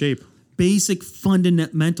the in most worse shape? Basic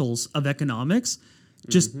fundamentals of economics?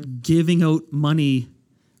 Just giving out money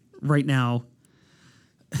right now.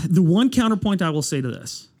 The one counterpoint I will say to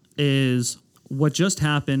this is what just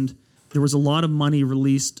happened. There was a lot of money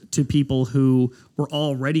released to people who were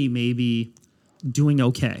already maybe doing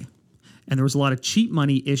okay. And there was a lot of cheap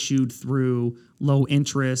money issued through low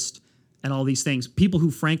interest and all these things. People who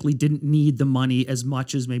frankly didn't need the money as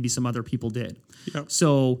much as maybe some other people did. Yep.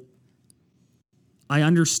 So I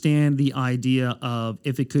understand the idea of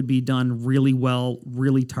if it could be done really well,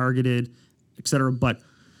 really targeted, et cetera, but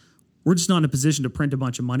we're just not in a position to print a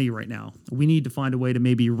bunch of money right now. We need to find a way to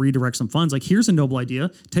maybe redirect some funds. Like, here's a noble idea.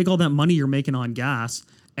 Take all that money you're making on gas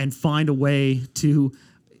and find a way to,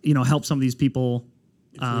 help some of these people.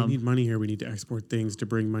 If we need money here, we need to export things to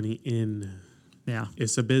bring money in. Yeah.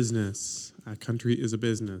 It's a business. A country is a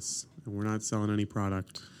business, and we're not selling any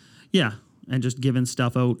product. Yeah. And just giving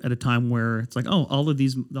stuff out at a time where it's like, oh, all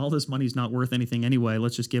this money's not worth anything anyway.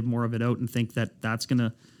 Let's just give more of it out and think that that's going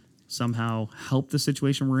to somehow help the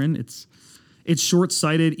situation we're in. It's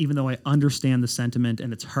short-sighted, even though I understand the sentiment,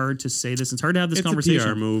 and it's hard to say this. It's hard to have this conversation. It's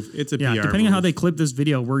a PR move. It's a PR move. Depending on how they clip this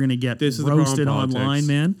video, we're going to get roasted online,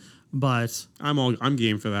 man. But I'm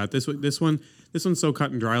game for that. This one's so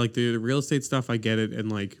cut and dry. Like the real estate stuff, I get it,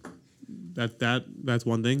 and like that's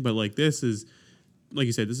one thing. But like this is, like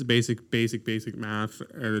you said, this is basic math,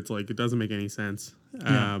 and it's like it doesn't make any sense.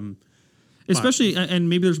 Yeah. Especially, and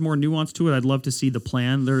maybe there's more nuance to it. I'd love to see the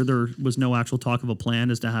plan. There was no actual talk of a plan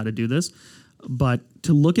as to how to do this, but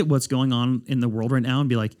to look at what's going on in the world right now and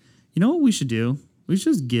be like, what we should do? We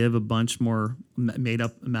should just give a bunch more made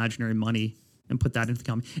up imaginary money and put that into the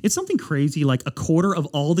economy. It's something crazy, like a quarter of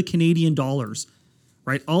all the Canadian dollars,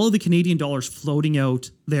 right? All of the Canadian dollars floating out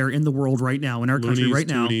there in the world right now, in our country right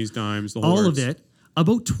now. Loonies, dimes, the whole all of it.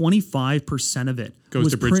 About 25% of it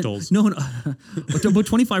goes to bridge tolls. No, about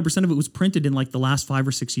 25% of it was printed in like the last 5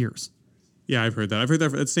 or 6 years. Yeah, I've heard that.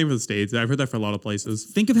 It's the same for the States. I've heard that for a lot of places.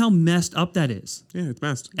 Think of how messed up that is. Yeah, it's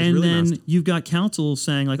messed. It's and really then messed. You've got council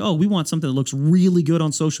saying like, oh, we want something that looks really good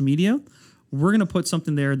on social media. We're going to put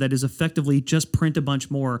something there that is effectively just print a bunch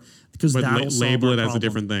more because that'll label it as a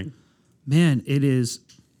different thing. Man,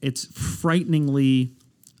 it's frighteningly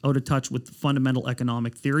out of touch with fundamental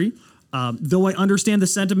economic theory. Though I understand the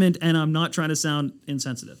sentiment and I'm not trying to sound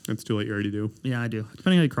insensitive. It's too late. You already do. Yeah, I do.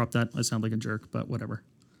 Depending on how you crop that, I sound like a jerk, but whatever.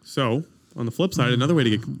 So, on the flip side, another way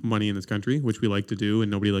to get money in this country, which we like to do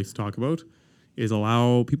and nobody likes to talk about, is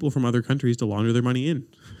allow people from other countries to launder their money in.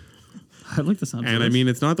 I like the sound of And this. I mean,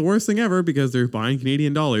 it's not the worst thing ever because they're buying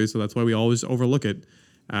Canadian dollars, so that's why we always overlook it.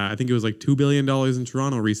 I think it was like $2 billion in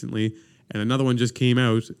Toronto recently, And another one just came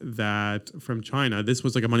out that from China. This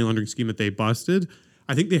was like a money laundering scheme that they busted.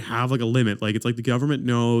 I think they have like a limit. Like it's like the government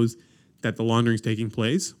knows that the laundering is taking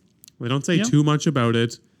place. They don't say too much about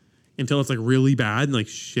it until it's like really bad. And like,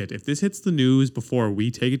 shit, if this hits the news before we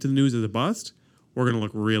take it to the news as a bust, we're going to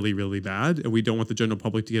look really, really bad. And we don't want the general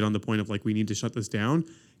public to get on the point of like, we need to shut this down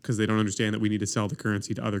because they don't understand that we need to sell the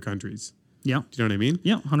currency to other countries. Yeah. Do you know what I mean?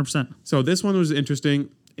 Yeah, 100%. So this one was interesting.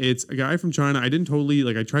 It's a guy from China. I didn't totally,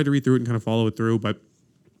 like I tried to read through it and kind of follow it through, but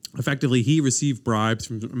effectively he received bribes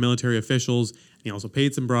from military officials. And he also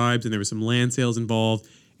paid some bribes and there was some land sales involved.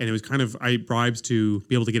 And it was kind of bribes to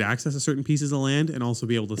be able to get access to certain pieces of land and also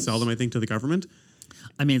be able to sell them, I think, to the government.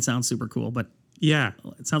 I mean, it sounds super cool, but yeah,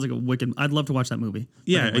 it sounds like a wicked. I'd love to watch that movie.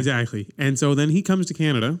 Yeah, anyway. Exactly. And so then he comes to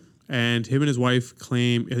Canada and him and his wife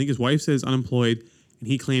claim, I think his wife says unemployed and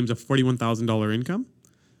he claims a $41,000 income.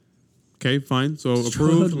 Okay, fine. So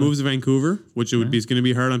approved, moves to Vancouver, which is going to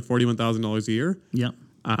be hard on $41,000 a year. Yeah.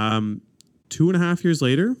 2.5 years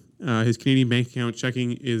later, his Canadian bank account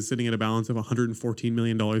checking is sitting at a balance of $114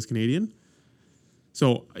 million Canadian.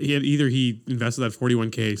 So he invested that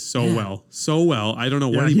 41K so well. I don't know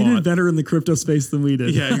what he bought. He did better in the crypto space than we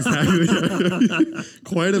did. Yeah, exactly.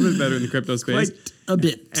 Quite a bit better in the crypto space. Quite a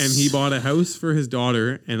bit. And he bought a house for his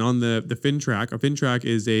daughter. And on the FinTrack, a FinTrack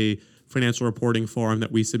is a financial reporting form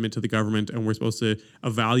that we submit to the government, and we're supposed to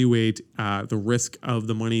evaluate the risk of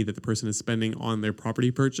the money that the person is spending on their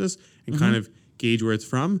property purchase and kind of gauge where it's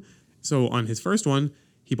from. So on his first one,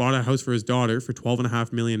 he bought a house for his daughter for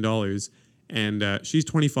 $12.5 million. And she's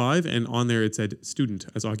 25, and on there it said student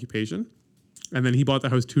as occupation. And then he bought the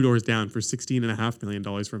house 2 doors down for $16.5 million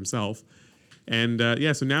for himself. And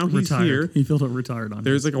so now he's here. He felt retired on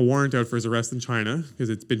There's like a warrant out for his arrest in China because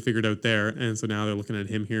it's been figured out there. And so now they're looking at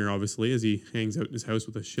him here, obviously, as he hangs out in his house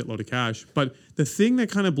with a shitload of cash. But the thing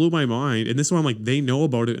that kind of blew my mind, and this is why I'm like, they know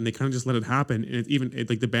about it and they kind of just let it happen. And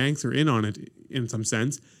like the banks are in on it in some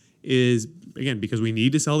sense. Is again because we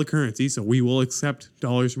need to sell the currency, so we will accept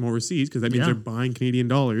dollars from overseas because that means they're buying Canadian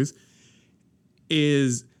dollars.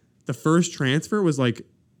 Is the first transfer was like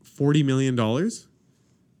 $40 million,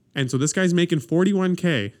 and so this guy's making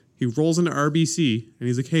 41K. He rolls into RBC and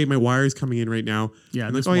he's like, "Hey, my wire is coming in right now." Yeah,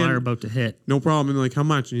 and this like, wire about to hit. No problem. And they're like, "How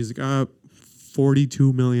much?" And he's like,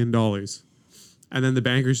 $42 million. And then the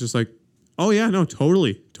banker's just like, "Oh yeah, no,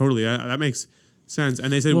 totally. That makes sense."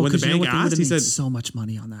 And they said when the bank asked, he said so much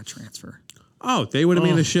money on that transfer. Oh, they would have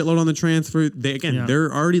made a shitload on the transfer.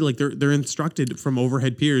 They're already like they're instructed from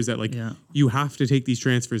overhead peers that you have to take these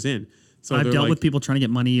transfers in. So I've dealt with people trying to get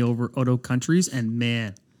money over out of countries, and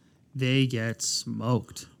man, they get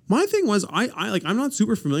smoked. My thing was I'm not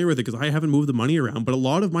super familiar with it because I haven't moved the money around, but a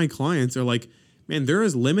lot of my clients are like, man, there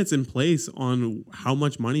is limits in place on how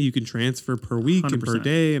much money you can transfer per week 100%. And per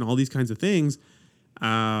day and all these kinds of things.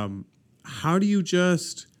 How do you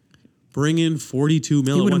just bring in 42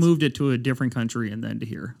 million? He would have moved it to a different country and then to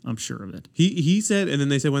here. I'm sure of it. He said, and then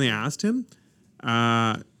they said when they asked him,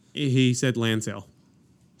 he said land sale,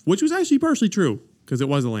 which was actually partially true because it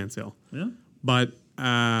was a land sale. Yeah. But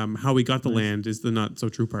how we got the land is the not so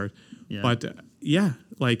true part. Yeah. But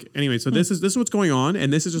anyway, so this is what's going on,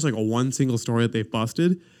 and this is just like a one single story that they've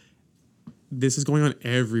busted. This is going on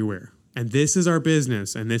everywhere, and this is our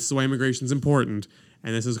business, and this is why immigration is important.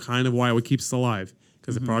 And this is kind of why it keeps us alive.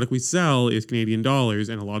 Because the product we sell is Canadian dollars,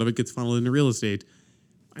 and a lot of it gets funneled into real estate.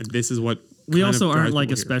 And this is what we also aren't like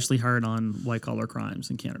especially hard on white collar crimes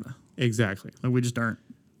in Canada. Exactly. Like we just aren't.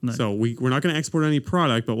 No. So we're not going to export any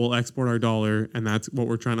product, but we'll export our dollar, and that's what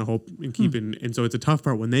we're trying to hope and keep in. And so it's a tough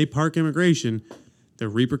part. When they park immigration, the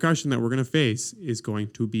repercussion that we're going to face is going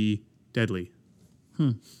to be deadly.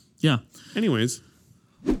 Yeah. Anyways,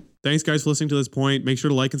 thanks guys for listening to this point. Make sure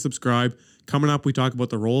to like and subscribe. Coming up, we talk about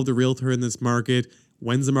the role of the realtor in this market.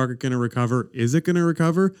 When's the market going to recover? Is it going to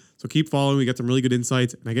recover? So keep following. We got some really good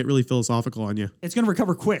insights, and I get really philosophical on you. It's going to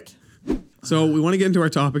recover quick. So we want to get into our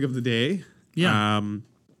topic of the day. Yeah.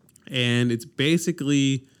 And it's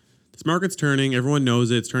basically this market's turning. Everyone knows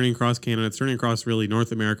it. It's turning across Canada. It's turning across really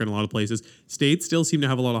North America and a lot of places. States still seem to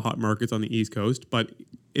have a lot of hot markets on the East Coast, but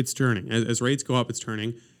it's turning. As rates go up, it's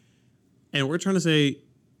turning. And we're trying to say,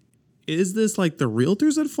 is this like the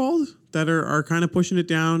realtors at fault that are kind of pushing it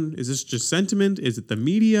down? Is this just sentiment? Is it the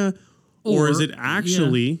media? Or is it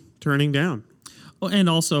actually turning down? Well, and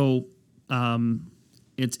also,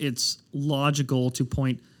 it's logical to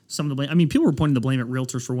point some of the blame. I mean, people were pointing the blame at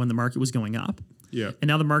realtors for when the market was going up. Yeah. And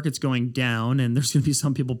now the market's going down, and there's going to be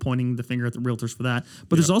some people pointing the finger at the realtors for that.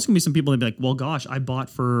 But there's also going to be some people that be like, well, gosh, I bought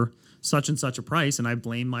for such and such a price, and I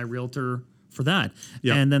blame my realtor for that.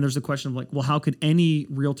 Yeah. And then there's the question of like, well, how could any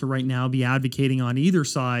realtor right now be advocating on either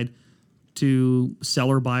side to sell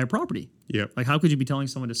or buy a property? Yep. Like, how could you be telling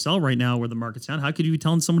someone to sell right now where the market's down? How could you be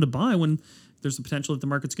telling someone to buy when there's the potential that the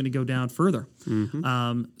market's going to go down further?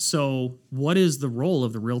 So what is the role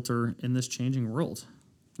of the realtor in this changing world?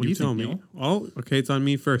 What do you tell think, me. Neil? Oh, okay, it's on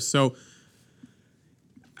me first. So,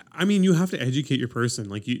 I mean, you have to educate your person.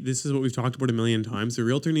 Like, this is what we've talked about a million times. The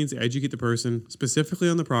realtor needs to educate the person specifically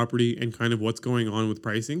on the property and kind of what's going on with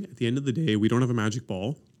pricing. At the end of the day, we don't have a magic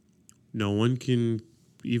ball. No one can,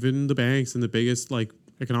 even the banks and the biggest like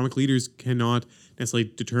economic leaders cannot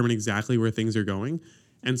necessarily determine exactly where things are going.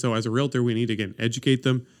 And so as a realtor, we need to, again, educate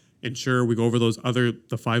them, ensure we go over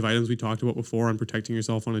the 5 items we talked about before on protecting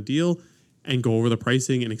yourself on a deal, and go over the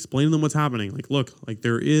pricing and explain to them what's happening. Like, look, like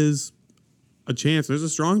there is there's a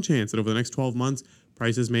strong chance that over the next 12 months,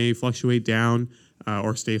 prices may fluctuate down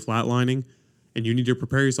or stay flatlining. And you need to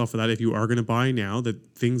prepare yourself for that if you are going to buy now,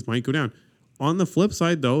 that things might go down. On the flip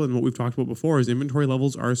side, though, and what we've talked about before, is inventory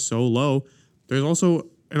levels are so low, there's also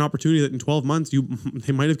an opportunity that in 12 months,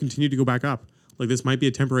 they might have continued to go back up. Like, this might be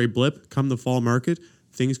a temporary blip. Come the fall market,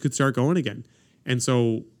 things could start going again. And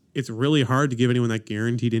so it's really hard to give anyone that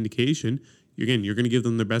guaranteed indication. Again, you're going to give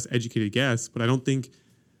them their best educated guess, but I don't think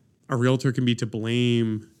a realtor can be to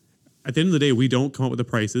blame. At the end of the day, we don't come up with the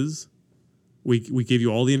prices. We give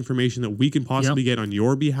you all the information that we can possibly get on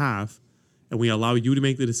your behalf, and we allow you to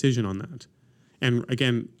make the decision on that. And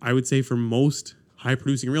again, I would say for most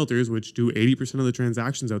high-producing realtors, which do 80% of the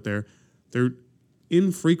transactions out there, they're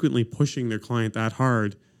infrequently pushing their client that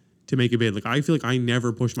hard to make a bid. Like, I feel like I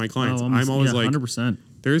never push my clients. I'm always like, 100%.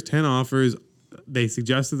 There's 10 offers. They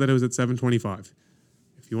suggested that it was at 725.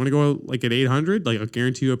 If you want to go like at 800, like I'll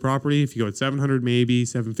guarantee you a property. If you go at 700, maybe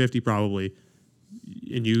 750, probably,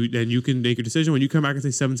 and you can make your decision. When you come back and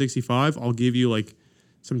say 765, I'll give you like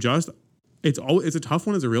some just. It's a tough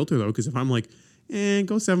one as a realtor though, because if I'm like,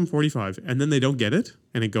 go 745, and then they don't get it,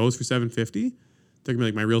 and it goes for 750, they're gonna be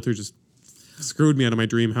like, my realtor just screwed me out of my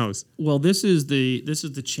dream house. Well, this is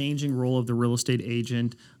the changing role of the real estate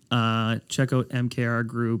agent. Check out MKR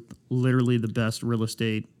Group, literally the best real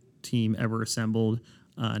estate team ever assembled.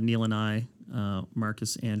 Neil and I,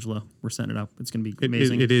 Marcus, Angela, we're setting it up. It's going to be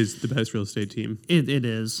amazing. It is the best real estate team. It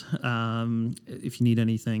is. If you need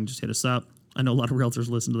anything, just hit us up. I know a lot of realtors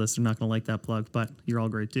listen to this. They're not going to like that plug, but you're all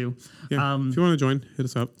great too. Yeah, if you want to join, hit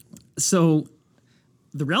us up. So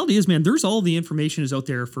the reality is, man, there's all the information is out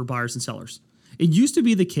there for buyers and sellers. It used to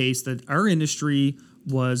be the case that our industry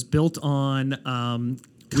was built on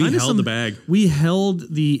we held the bag. We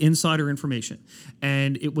held the insider information,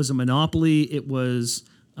 and it was a monopoly. It was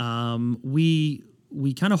we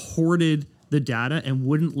kind of hoarded the data and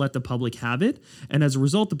wouldn't let the public have it. And as a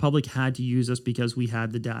result, the public had to use us because we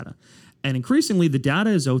had the data. And increasingly, the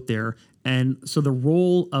data is out there, and so the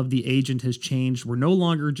role of the agent has changed. We're no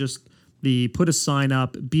longer just the put a sign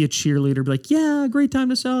up, be a cheerleader, be like, yeah, great time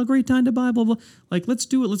to sell, great time to buy, blah, blah. Like, let's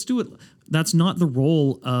do it. That's not the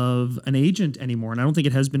role of an agent anymore. And I don't think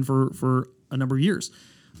it has been for a number of years.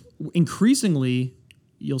 Increasingly,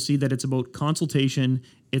 you'll see that it's about consultation.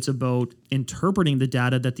 It's about interpreting the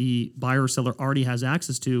data that the buyer or seller already has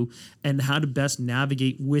access to and how to best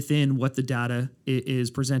navigate within what the data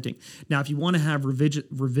is presenting. Now, if you want to have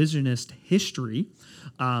revisionist history,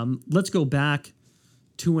 let's go back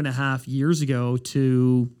 2.5 years ago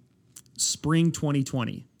to spring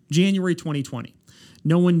 2020, January 2020.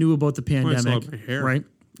 No one knew about the pandemic, I still have my hair. right?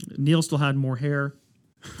 Neil still had more hair.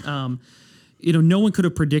 No one could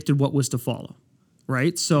have predicted what was to follow,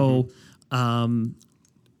 right? So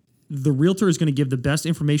the realtor is going to give the best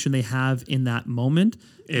information they have in that moment.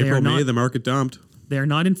 May, the market dumped. They're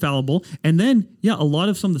not infallible. And then, a lot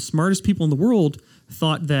of some of the smartest people in the world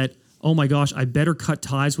thought that, oh my gosh, I better cut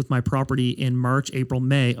ties with my property in March, April,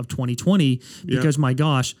 May of 2020 because my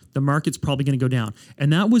gosh, the market's probably going to go down.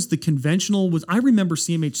 And that was the conventional I remember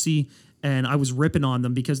CMHC and I was ripping on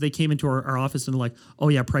them because they came into our office and like, oh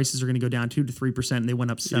yeah, prices are going to go down 2 to 3% and they went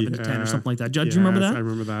up 7 to 10 or something like that. Do you remember that? I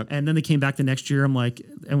remember that. And then they came back the next year. I'm like,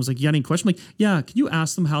 and was like, yeah, any question? I'm like, yeah, can you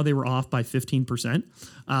ask them how they were off by 15%?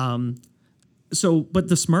 But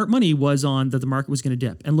the smart money was on that the market was going to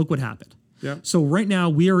dip, and look what happened. Yeah. So right now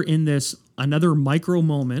we are in this another micro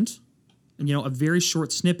moment, a very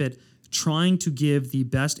short snippet, trying to give the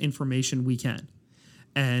best information we can,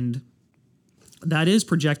 and that is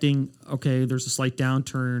projecting. Okay, there's a slight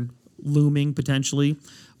downturn looming potentially,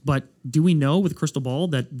 but do we know with a crystal ball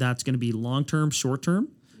that that's going to be long term, short term?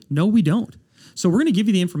 No, we don't. So we're going to give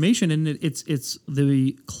you the information, and it's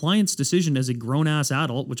the client's decision as a grown-ass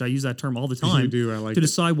adult, which I use that term all the time, You do, I like to it.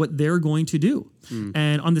 decide what they're going to do.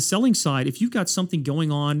 And on the selling side, if you've got something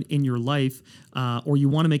going on in your life or you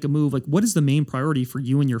want to make a move, like what is the main priority for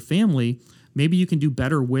you and your family? maybe you can do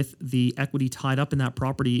better with the equity tied up in that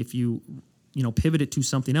property if you pivot it to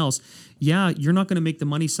something else. Yeah, you're not going to make the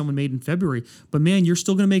money someone made in February, but man, you're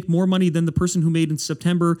still going to make more money than the person who made in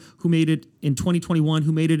September, who made it in 2021,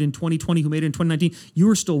 who made it in 2020, who made it in 2019. You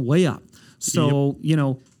are still way up. So,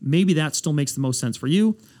 maybe that still makes the most sense for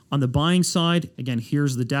you. On the buying side, again,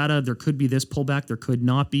 here's the data. There could be this pullback. There could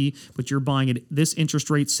not be, but you're buying it this interest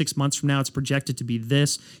rate 6 months from now. It's projected to be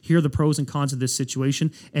this. Here are the pros and cons of this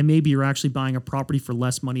situation. And maybe you're actually buying a property for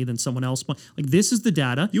less money than someone else. Like, this is the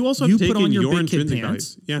data. You also have to take in your intrinsic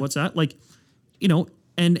pants. value. Yeah. What's that? Like,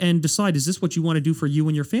 and decide, is this what you want to do for you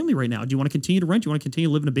and your family right now? Do you want to continue to rent? Do you want to continue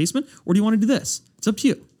to live in a basement? Or do you want to do this? It's up to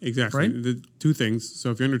you. Exactly. Right? The two things.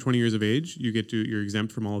 So if you're under 20 years of age, you're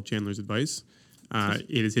exempt from all of Chandler's advice.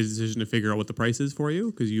 It is his decision to figure out what the price is for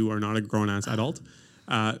you because you are not a grown-ass adult.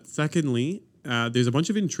 Secondly, there's a bunch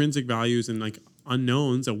of intrinsic values and like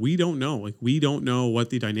unknowns that we don't know. Like we don't know what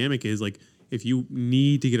the dynamic is. Like if you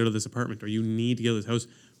need to get out of this apartment or you need to get out of this house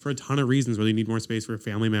for a ton of reasons, whether you need more space for a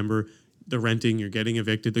family member, the renting, you're getting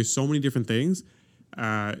evicted. There's so many different things,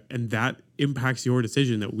 and that impacts your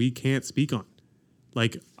decision that we can't speak on.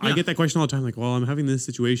 Like I get that question all the time. Like, well, I'm having this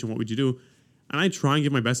situation. What would you do? And I try and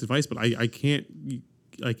give my best advice, but I can't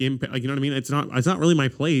impact. Like, you know what I mean? It's not really my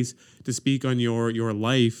place to speak on your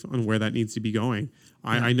life on where that needs to be going.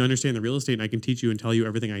 I understand the real estate and I can teach you and tell you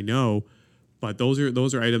everything I know, but those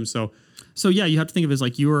are items. So yeah, you have to think of it as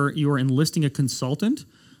like you are enlisting a consultant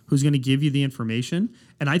who's going to give you the information,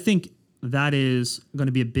 and I think that is going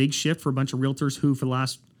to be a big shift for a bunch of realtors who, for the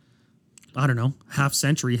last half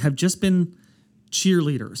century, have just been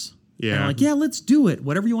cheerleaders. Yeah, and like let's do it.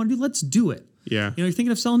 Whatever you want to do, let's do it. Yeah. You're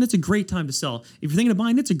thinking of selling, it's a great time to sell. If you're thinking of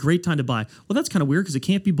buying, it's a great time to buy. Well, that's kind of weird because it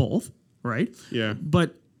can't be both, right? Yeah.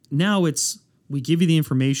 But now we give you the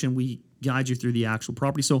information, we guide you through the actual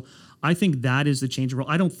property. So I think that is the change of role.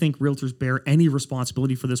 I don't think realtors bear any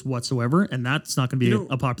responsibility for this whatsoever, and that's not going to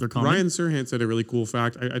be a popular comment. Ryan Serhant said a really cool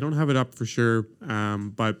fact. I don't have it up for sure,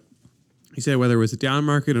 but he said whether it was a down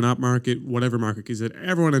market, an up market, whatever market, he said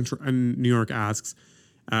everyone in New York asks,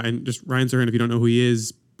 and just Ryan Serhant, if you don't know who he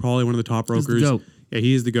is, probably one of the top brokers. He's the GOAT. Yeah,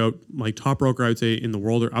 he is the GOAT. Like top broker, I would say, in the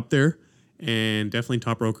world or up there. And definitely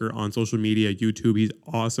top broker on social media, YouTube. He's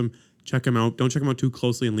awesome. Check him out. Don't check him out too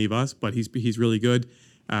closely and leave us, but he's really good.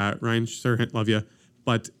 Ryan Serhant, love you.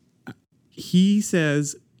 But he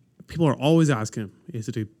says people are always asking him, is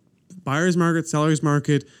it a buyer's market, seller's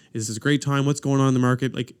market? Is this a great time? What's going on in the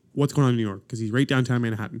market? Like, what's going on in New York? Because he's right downtown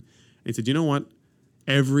Manhattan. And he said, you know what?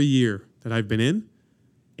 Every year that I've been in,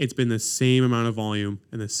 it's been the same amount of volume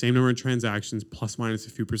and the same number of transactions, plus minus a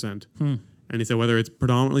few percent. And he said whether it's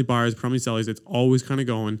predominantly buyers, predominantly sellers, it's always kind of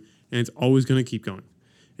going, and it's always going to keep going.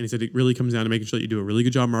 And he said it really comes down to making sure that you do a really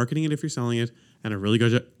good job marketing it if you're selling it, and a really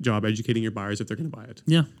good job educating your buyers if they're going to buy it.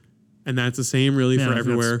 Yeah. And that's the same really for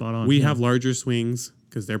everywhere. We have larger swings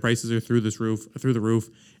because their prices are through the roof,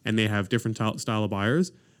 and they have different style of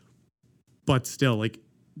buyers. But still, like,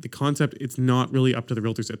 the concept, it's not really up to the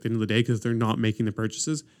realtors at the end of the day because they're not making the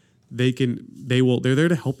purchases. They're there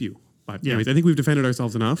to help you. But anyways, I think we've defended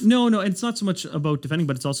ourselves enough. No, it's not so much about defending,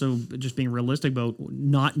 but it's also just being realistic about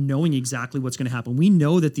not knowing exactly what's going to happen. We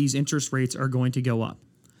know that these interest rates are going to go up.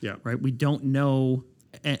 Yeah. Right. We don't know,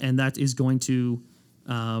 and that is going to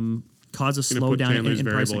cause a slowdown in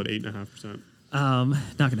pricing. At 8.5%.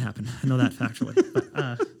 Not going to happen. I know that factually.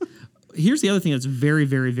 But, here's the other thing that's very,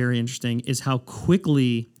 very, very interesting is how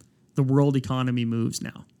quickly the world economy moves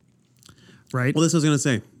now. Right? Well, this I was going to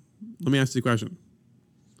say. Let me ask you a question.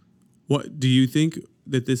 What do you think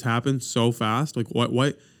that this happened so fast? Like,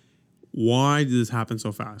 why did this happen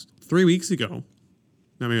so fast? 3 weeks ago,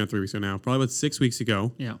 maybe not 3 weeks ago now, probably about 6 weeks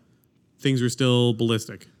ago, things were still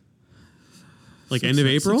ballistic. Like end of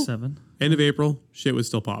April? 6, 7. End of April, shit was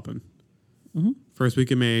still popping. Mm-hmm. First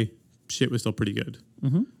week of May, shit was still pretty good.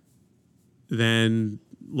 Mm-hmm. Then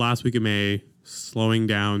last week of May, slowing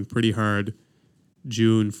down pretty hard.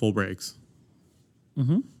 June, full breaks.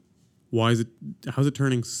 Mm-hmm. How's it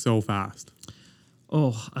turning so fast?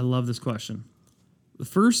 Oh, I love this question. The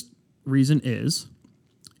first reason is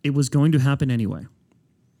it was going to happen anyway.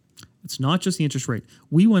 It's not just the interest rate.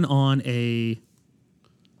 We went on a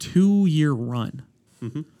 2-year run,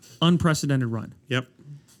 unprecedented run. Yep.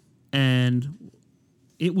 And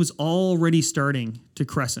it was already starting to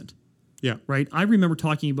crescent. Yeah. Right? I remember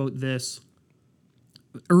talking about this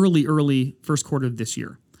early first quarter of this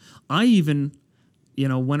year. I even,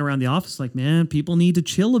 went around the office like, man, people need to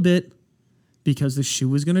chill a bit because the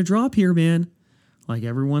shoe is going to drop here, man. Like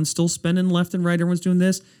everyone's still spending left and right. Everyone's doing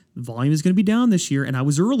this. The volume is going to be down this year. And I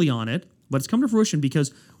was early on it, but it's come to fruition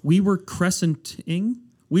because we were crescenting.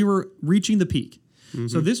 We were reaching the peak.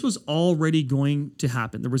 So this was already going to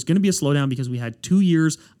happen. There was going to be a slowdown because we had 2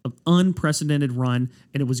 years of unprecedented run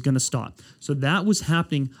and it was going to stop. So that was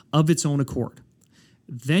happening of its own accord.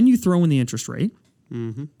 Then you throw in the interest rate.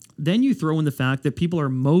 Then you throw in the fact that people are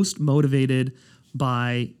most motivated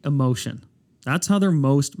by emotion. That's how they're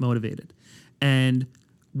most motivated. And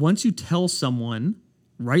once you tell someone,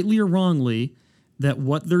 rightly or wrongly, that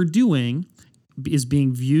what they're doing is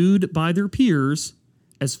being viewed by their peers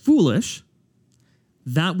as foolish,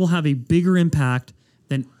 that will have a bigger impact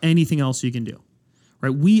than anything else you can do.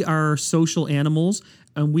 Right? We are social animals,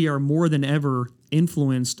 and we are more than ever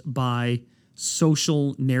influenced by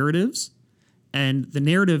social narratives. And the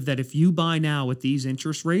narrative that if you buy now at these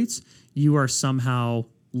interest rates, you are somehow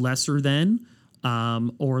lesser than,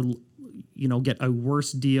 or get a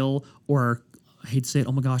worse deal, or I hate to say it,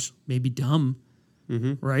 oh my gosh, maybe dumb,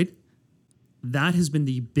 right? That has been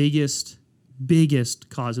the biggest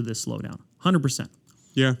cause of this slowdown, 100%.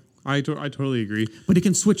 Yeah, I totally agree. But it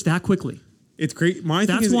can switch that quickly. It's great. My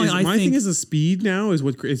thing is the speed now is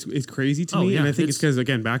what is crazy to me, and I think it's because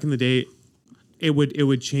again, back in the day, it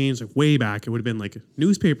would change like way back. It would have been like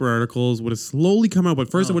newspaper articles would have slowly come out, but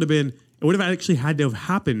first it would have actually had to have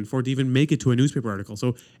happened for it to even make it to a newspaper article.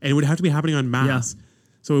 So and it would have to be happening en masse. Yeah.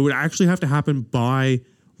 So it would actually have to happen by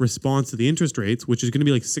response to the interest rates, which is going to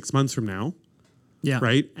be like 6 months from now. Yeah.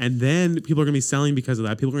 Right. And then people are going to be selling because of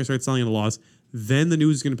that. People are going to start selling at a loss. Then the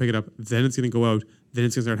news is going to pick it up. Then it's going to go out. Then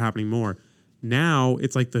it's going to start happening more. Now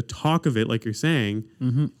it's like the talk of it, like you're saying,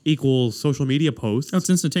 equals social media posts. Oh, it's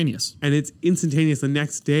instantaneous. And it's instantaneous. The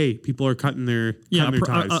next day, people are cutting their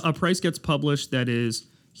ties. A price gets published that is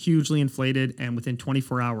hugely inflated, and within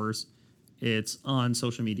 24 hours, it's on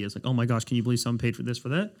social media. It's like, oh my gosh, can you believe someone paid for this, for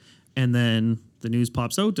that? And then the news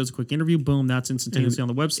pops out, does a quick interview, boom, that's instantaneously on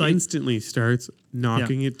the website. Instantly starts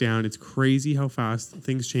knocking it down. It's crazy how fast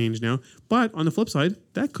things change now. But on the flip side,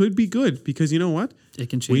 that could be good because you know what? It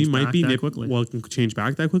can change that quickly. Well, it can change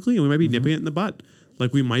back that quickly, and we might be nipping it in the butt.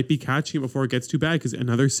 Like we might be catching it before it gets too bad because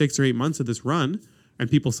another 6 or 8 months of this run and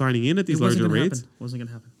people signing in at these larger rates. It wasn't going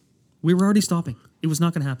to happen. We were already stopping. It was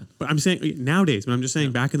not going to happen. But I'm saying nowadays, but I'm just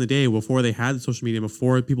saying back in the day before they had the social media,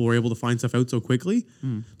 before people were able to find stuff out so quickly,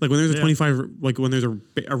 like when there's a 25, like when there's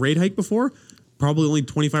a rate hike before, probably only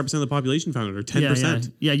 25% of the population found it or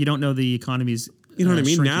 10%. Yeah, you don't know the economy's you know what I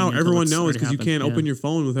mean? Now everyone knows because you can't open your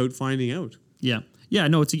phone without finding out. Yeah. Yeah,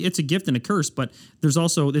 no, it's a gift and a curse, but there's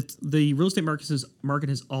also the real estate market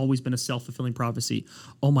has always been a self-fulfilling prophecy.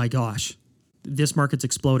 Oh my gosh, this market's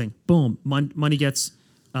exploding. Boom, money gets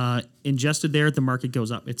ingested there, the market goes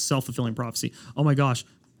up. It's self-fulfilling prophecy. Oh my gosh,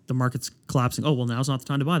 the market's collapsing. Oh, well, now's not the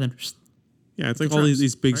time to buy then. Yeah, it's like all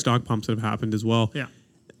these big stock pumps that have happened as well. Yeah.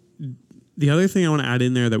 The other thing I want to add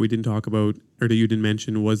in there that we didn't talk about or that you didn't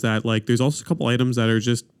mention was that like there's also a couple items that are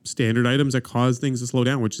just standard items that cause things to slow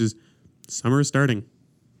down, which is summer is starting.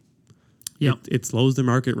 Yeah. It slows the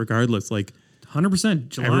market regardless. Like 100%.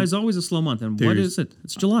 July is always a slow month. And what is it?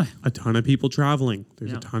 It's July. A ton of people traveling.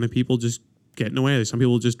 There's a ton of people just getting away. There's some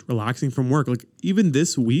people just relaxing from work. Like even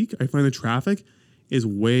this week, I find the traffic is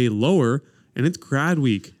way lower and it's grad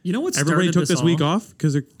week. You know what? Everybody took this week off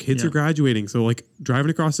because their kids are graduating. So like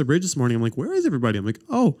driving across the bridge this morning, I'm like, where is everybody? I'm like,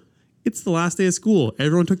 oh, it's the last day of school.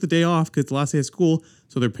 Everyone took the day off because it's the last day of school.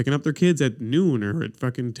 So they're picking up their kids at noon or at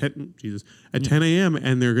fucking 10 a.m.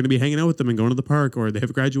 and they're going to be hanging out with them and going to the park or they have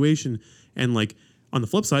a graduation. And like on the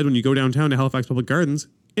flip side, when you go downtown to Halifax Public Gardens,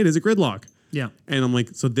 it is a gridlock. Yeah. And I'm like,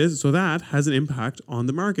 so that has an impact on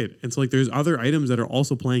the market. And so like there's other items that are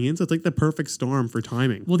also playing in. So it's like the perfect storm for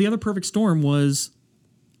timing. Well, the other perfect storm was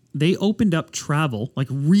they opened up travel, like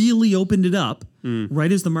really opened it up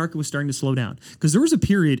right as the market was starting to slow down. Because there was a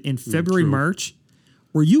period in February, March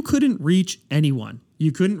where you couldn't reach anyone.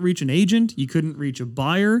 You couldn't reach an agent. You couldn't reach a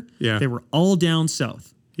buyer. Yeah. They were all down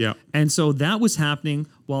south. Yeah. And so that was happening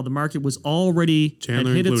while the market was already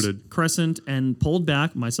Chandler hit included. its crescent and pulled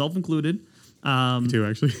back, myself included. Me too,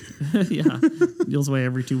 actually. Yeah. Deals away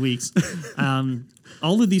every 2 weeks.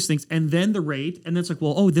 All of these things. And then the rate. And then it's like,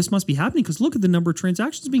 well, this must be happening because look at the number of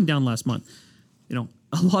transactions being down last month. You know,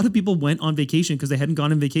 a lot of people went on vacation because they hadn't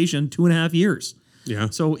gone on vacation 2.5 years. Yeah.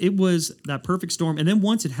 So it was that perfect storm. And then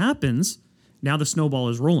once it happens, now the snowball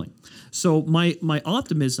is rolling. So my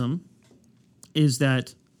optimism is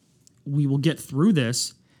that we will get through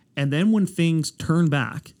this. And then when things turn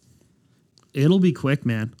back, it'll be quick,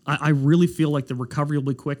 man. I really feel like the recovery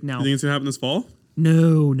will be quick now. You think it's gonna happen this fall?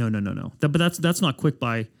 No. But that's not quick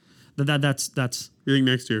by that's. You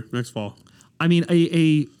think next fall? I mean,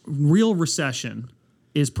 a real recession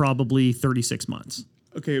is probably 36 months.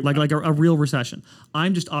 Okay, like a real recession.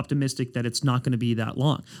 I'm just optimistic that it's not going to be that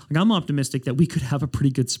long. Like I'm optimistic that we could have a pretty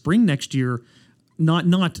good spring next year, not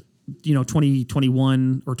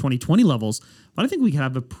 2021 or 2020 levels, but I think we could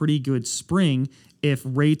have a pretty good spring if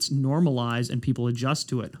rates normalize and people adjust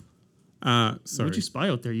to it. Sorry. What'd you spy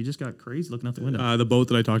out there? You just got crazy looking out the window. The boat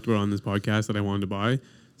that I talked about on this podcast that I wanted to buy,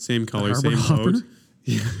 same color, Harbor same Hopper? boat.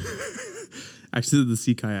 Yeah. Actually, the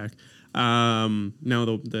sea kayak. Now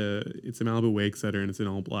it's a Malibu Wake Setter and it's in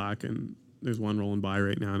all black, and there's one rolling by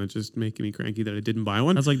right now, and it's just making me cranky that I didn't buy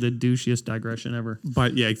one. That's like the douchiest digression ever.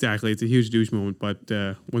 But yeah, exactly. It's a huge douche moment. But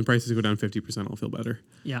when prices go down 50%, I'll feel better.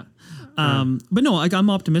 Yeah. But no, I'm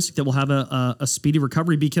optimistic that we'll have a speedy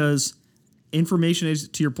recovery because information is,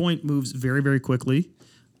 to your point, moves very, very quickly.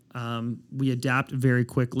 We adapt very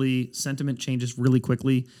quickly. Sentiment changes really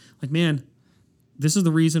quickly. Like, man, this is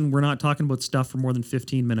the reason we're not talking about stuff for more than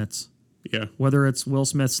 15 minutes. Yeah. Whether it's Will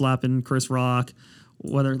Smith slapping Chris Rock,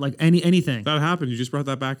 whether like anything. That happened. You just brought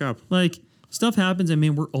that back up. Like, stuff happens and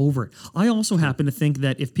man, we're over it. I also happen to think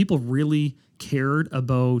that if people really cared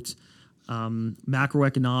about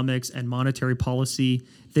macroeconomics and monetary policy,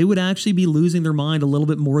 they would actually be losing their mind a little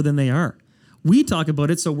bit more than they are. We talk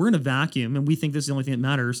about it, so we're in a vacuum and we think this is the only thing that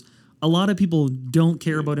matters. A lot of people don't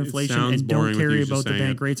care about inflation and don't care about the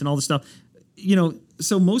bank rates and all this stuff.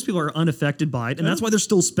 So most people are unaffected by it, and that's why they're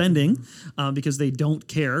still spending because they don't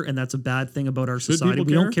care, and that's a bad thing about our society.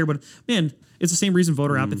 We don't care about it. Man, it's the same reason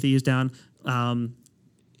voter apathy is down. And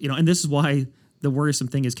this is why the worrisome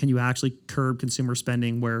thing is, can you actually curb consumer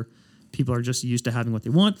spending where people are just used to having what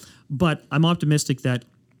they want? But I'm optimistic that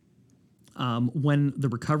when the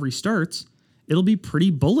recovery starts, it'll be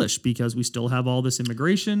pretty bullish because we still have all this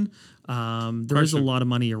immigration. There is a lot of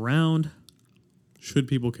money around. Should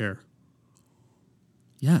people care?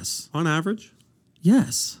 Yes. On average?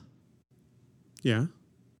 Yes. Yeah.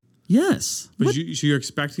 Yes. But so you're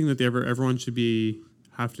expecting that everyone should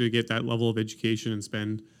have to get that level of education and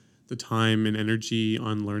spend the time and energy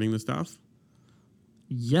on learning the stuff?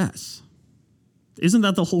 Yes. Isn't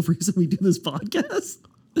that the whole reason we do this podcast?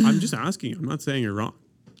 I'm just asking. I'm not saying you're wrong.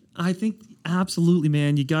 I think absolutely,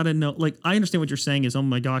 man. You got to know. Like, I understand what you're saying is, oh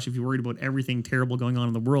my gosh, if you're worried about everything terrible going on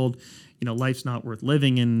in the world, life's not worth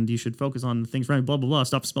living, and you should focus on things right. Blah blah blah.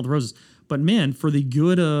 Stop to smell the roses. But man, for the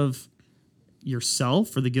good of yourself,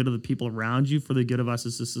 for the good of the people around you, for the good of us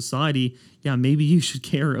as a society, yeah, maybe you should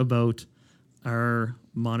care about our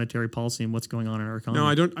monetary policy and what's going on in our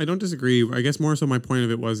economy. No, I don't disagree. I guess more so my point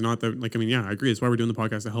of it was not that, I agree. That's why we're doing the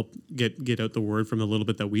podcast, to help get out the word from the little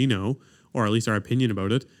bit that we know, or at least our opinion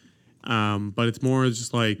about it. But it's more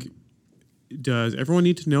just like, does everyone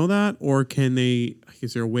need to know that, or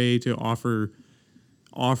is there a way to offer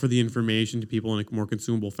the information to people in a more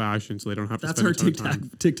consumable fashion so they don't have to spend a ton of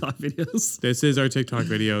time? TikTok videos. This is our TikTok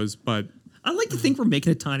videos, but I like to think we're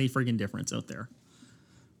making a tiny friggin' difference out there.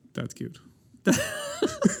 That's cute.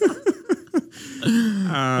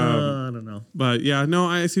 I don't know. But yeah, no,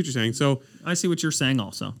 I see what you're saying. So I see what you're saying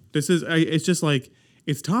also. It's just like,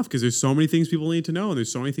 it's tough because there's so many things people need to know, and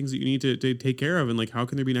there's so many things that you need to take care of. And like, how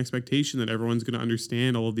can there be an expectation that everyone's going to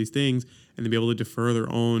understand all of these things and then be able to defer their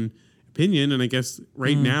own opinion? And I guess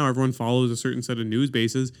right now everyone follows a certain set of news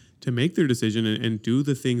bases to make their decision and do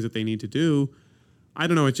the things that they need to do. I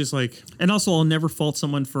don't know. It's just like, and also I'll never fault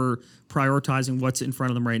someone for prioritizing what's in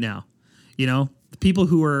front of them right now. The people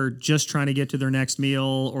who are just trying to get to their next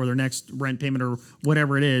meal or their next rent payment or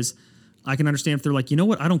whatever it is, I can understand if they're like, you know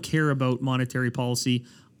what, I don't care about monetary policy.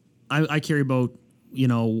 I care about,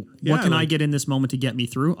 what can I get in this moment to get me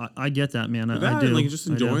through? I get that, man. I do. Like, just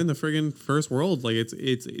enjoying the friggin' first world. Like,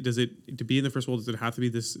 to be in the first world, does it have to be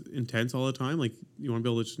this intense all the time? Like, you want to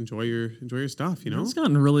be able to just enjoy your stuff, It's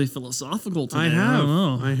gotten really philosophical today. I have. I don't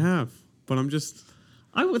know. I have. But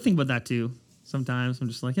I would think about that too. Sometimes I'm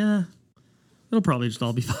just like, it'll probably just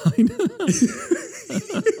all be fine.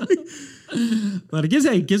 But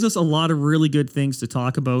it gives us a lot of really good things to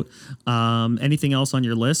talk about. Anything else on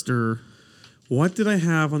your list, or what did I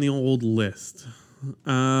have on the old list?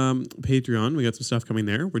 Patreon. We got some stuff coming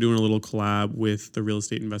there. We're doing a little collab with the Real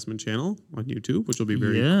Estate Investment Channel on YouTube, which will be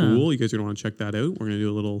very cool. You guys are going to want to check that out. We're going to do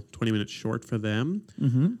a little 20-minute short for them.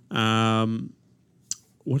 Mm-hmm.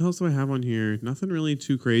 What else do I have on here? Nothing really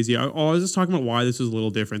too crazy. I was just talking about why this was a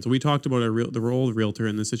little different. So we talked about the role of realtor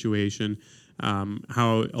in this situation,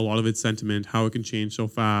 how a lot of its sentiment, how it can change so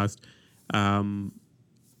fast. My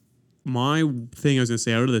thing I was going to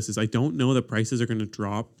say out of this is I don't know that prices are going to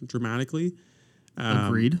drop dramatically.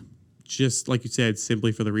 Agreed. Just like you said,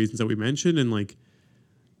 simply for the reasons that we mentioned. And like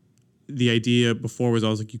the idea before was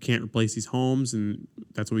always like, you can't replace these homes. And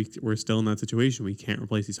that's what we're still in that situation. We can't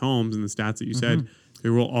replace these homes. And the stats that you said,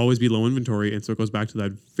 there will always be low inventory. And so it goes back to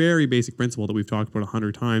that very basic principle that we've talked about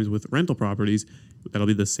 100 times with rental properties. That'll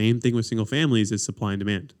be the same thing with single families, is supply and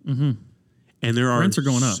demand. Mm-hmm. And there are Rents are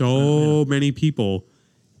going up. so many people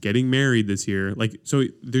getting married this year. Like, so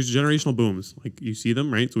there's generational booms. Like, you see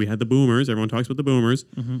them, right? So we had the boomers. Everyone talks about the boomers.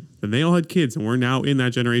 Then they all had kids, and we're now in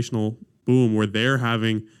that generational boom where they're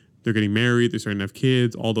getting married, they're starting to have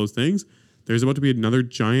kids, all those things. There's about to be another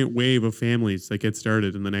giant wave of families that get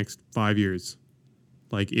started in the next 5 years.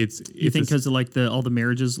 Like, you think because of like all the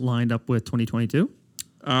marriages lined up with 2022?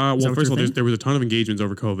 Well, first of all, there was a ton of engagements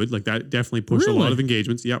over COVID. Like, that definitely pushed a lot of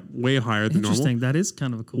engagements. Yep, way higher than normal. Interesting. That is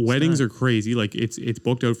kind of a cool Weddings stat. are crazy. Like, it's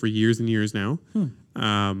booked out for years and years now.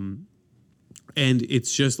 And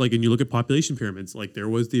it's just like, and you look at population pyramids, like there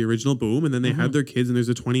was the original boom and then they had their kids and there's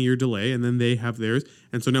a 20-year delay and then they have theirs.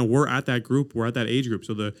 And so now we're at that group, we're at that age group.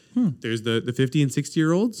 So there's the 50 and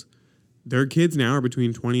 60-year-olds, their kids now are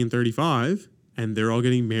between 20 and 35 and they're all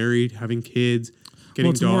getting married, having kids,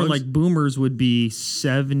 getting dogs. More like boomers would be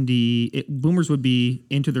 70, boomers would be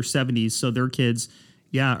into their 70s. So their kids,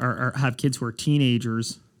 are have kids who are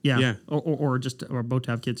teenagers. Yeah. Or just are about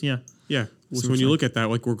to have kids. Yeah. Yeah. So when you look at that,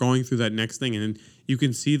 like we're going through that next thing, and you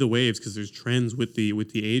can see the waves because there's trends with the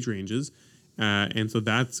age ranges, and so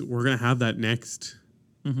we're gonna have that next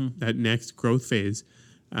growth phase.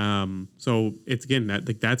 So it's again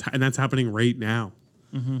that's happening right now.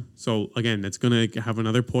 So again, that's gonna have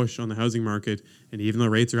another push on the housing market, and even though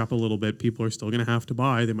rates are up a little bit, people are still gonna have to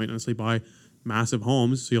buy. They might not necessarily buy massive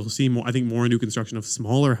homes, so you'll see more. I think more new construction of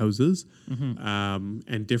smaller houses,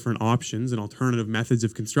 and different options and alternative methods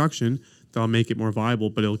of construction that'll make it more viable.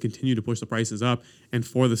 But it'll continue to push the prices up. And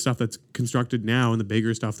for the stuff that's constructed now and the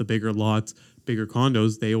bigger stuff, the bigger lots, bigger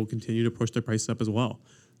condos, they will continue to push the prices up as well.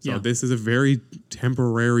 So this is a very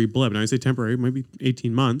temporary blip. And I say temporary, it might be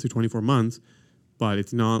 18 months or 24 months, but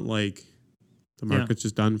it's not like the market's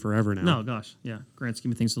just done forever now. No, gosh, grand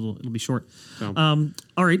scheme of things, it'll be short. So.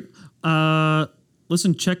 All right.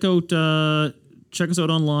 Listen, check us out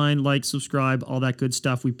online, like, subscribe, all that good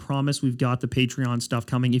stuff. We promise we've got the Patreon stuff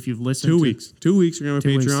coming. If you've listened, 2 weeks. 2 weeks. We're going to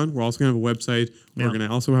have a Patreon. Weeks. We're also going to have a website. We're going to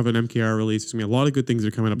also have an MKR release. There's going to be a lot of good things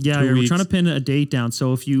that are coming up. Yeah, 2 we're weeks. trying to pin a date down.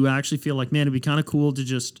 So if you actually feel like, man, it'd be kind of cool to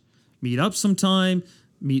just meet up sometime,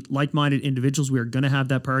 meet like-minded individuals, we are going to have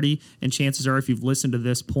that party. And chances are, if you've listened to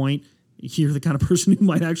this point, you're the kind of person who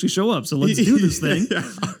might actually show up. So let's do this thing.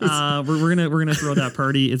 We're gonna throw that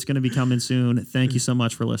party. It's gonna be coming soon. Thank you so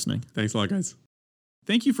much for listening. Thanks a lot, guys.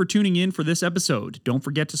 Thank you for tuning in for this episode. Don't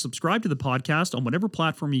forget to subscribe to the podcast on whatever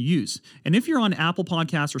platform you use. And if you're on Apple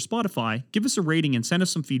Podcasts or Spotify, give us a rating and send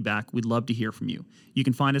us some feedback. We'd love to hear from you. You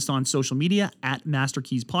can find us on social media at Master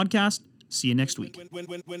Keys Podcast. See you next week.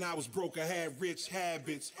 When I was broke, I had rich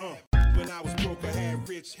habits. When I was broke, I had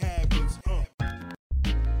rich habits.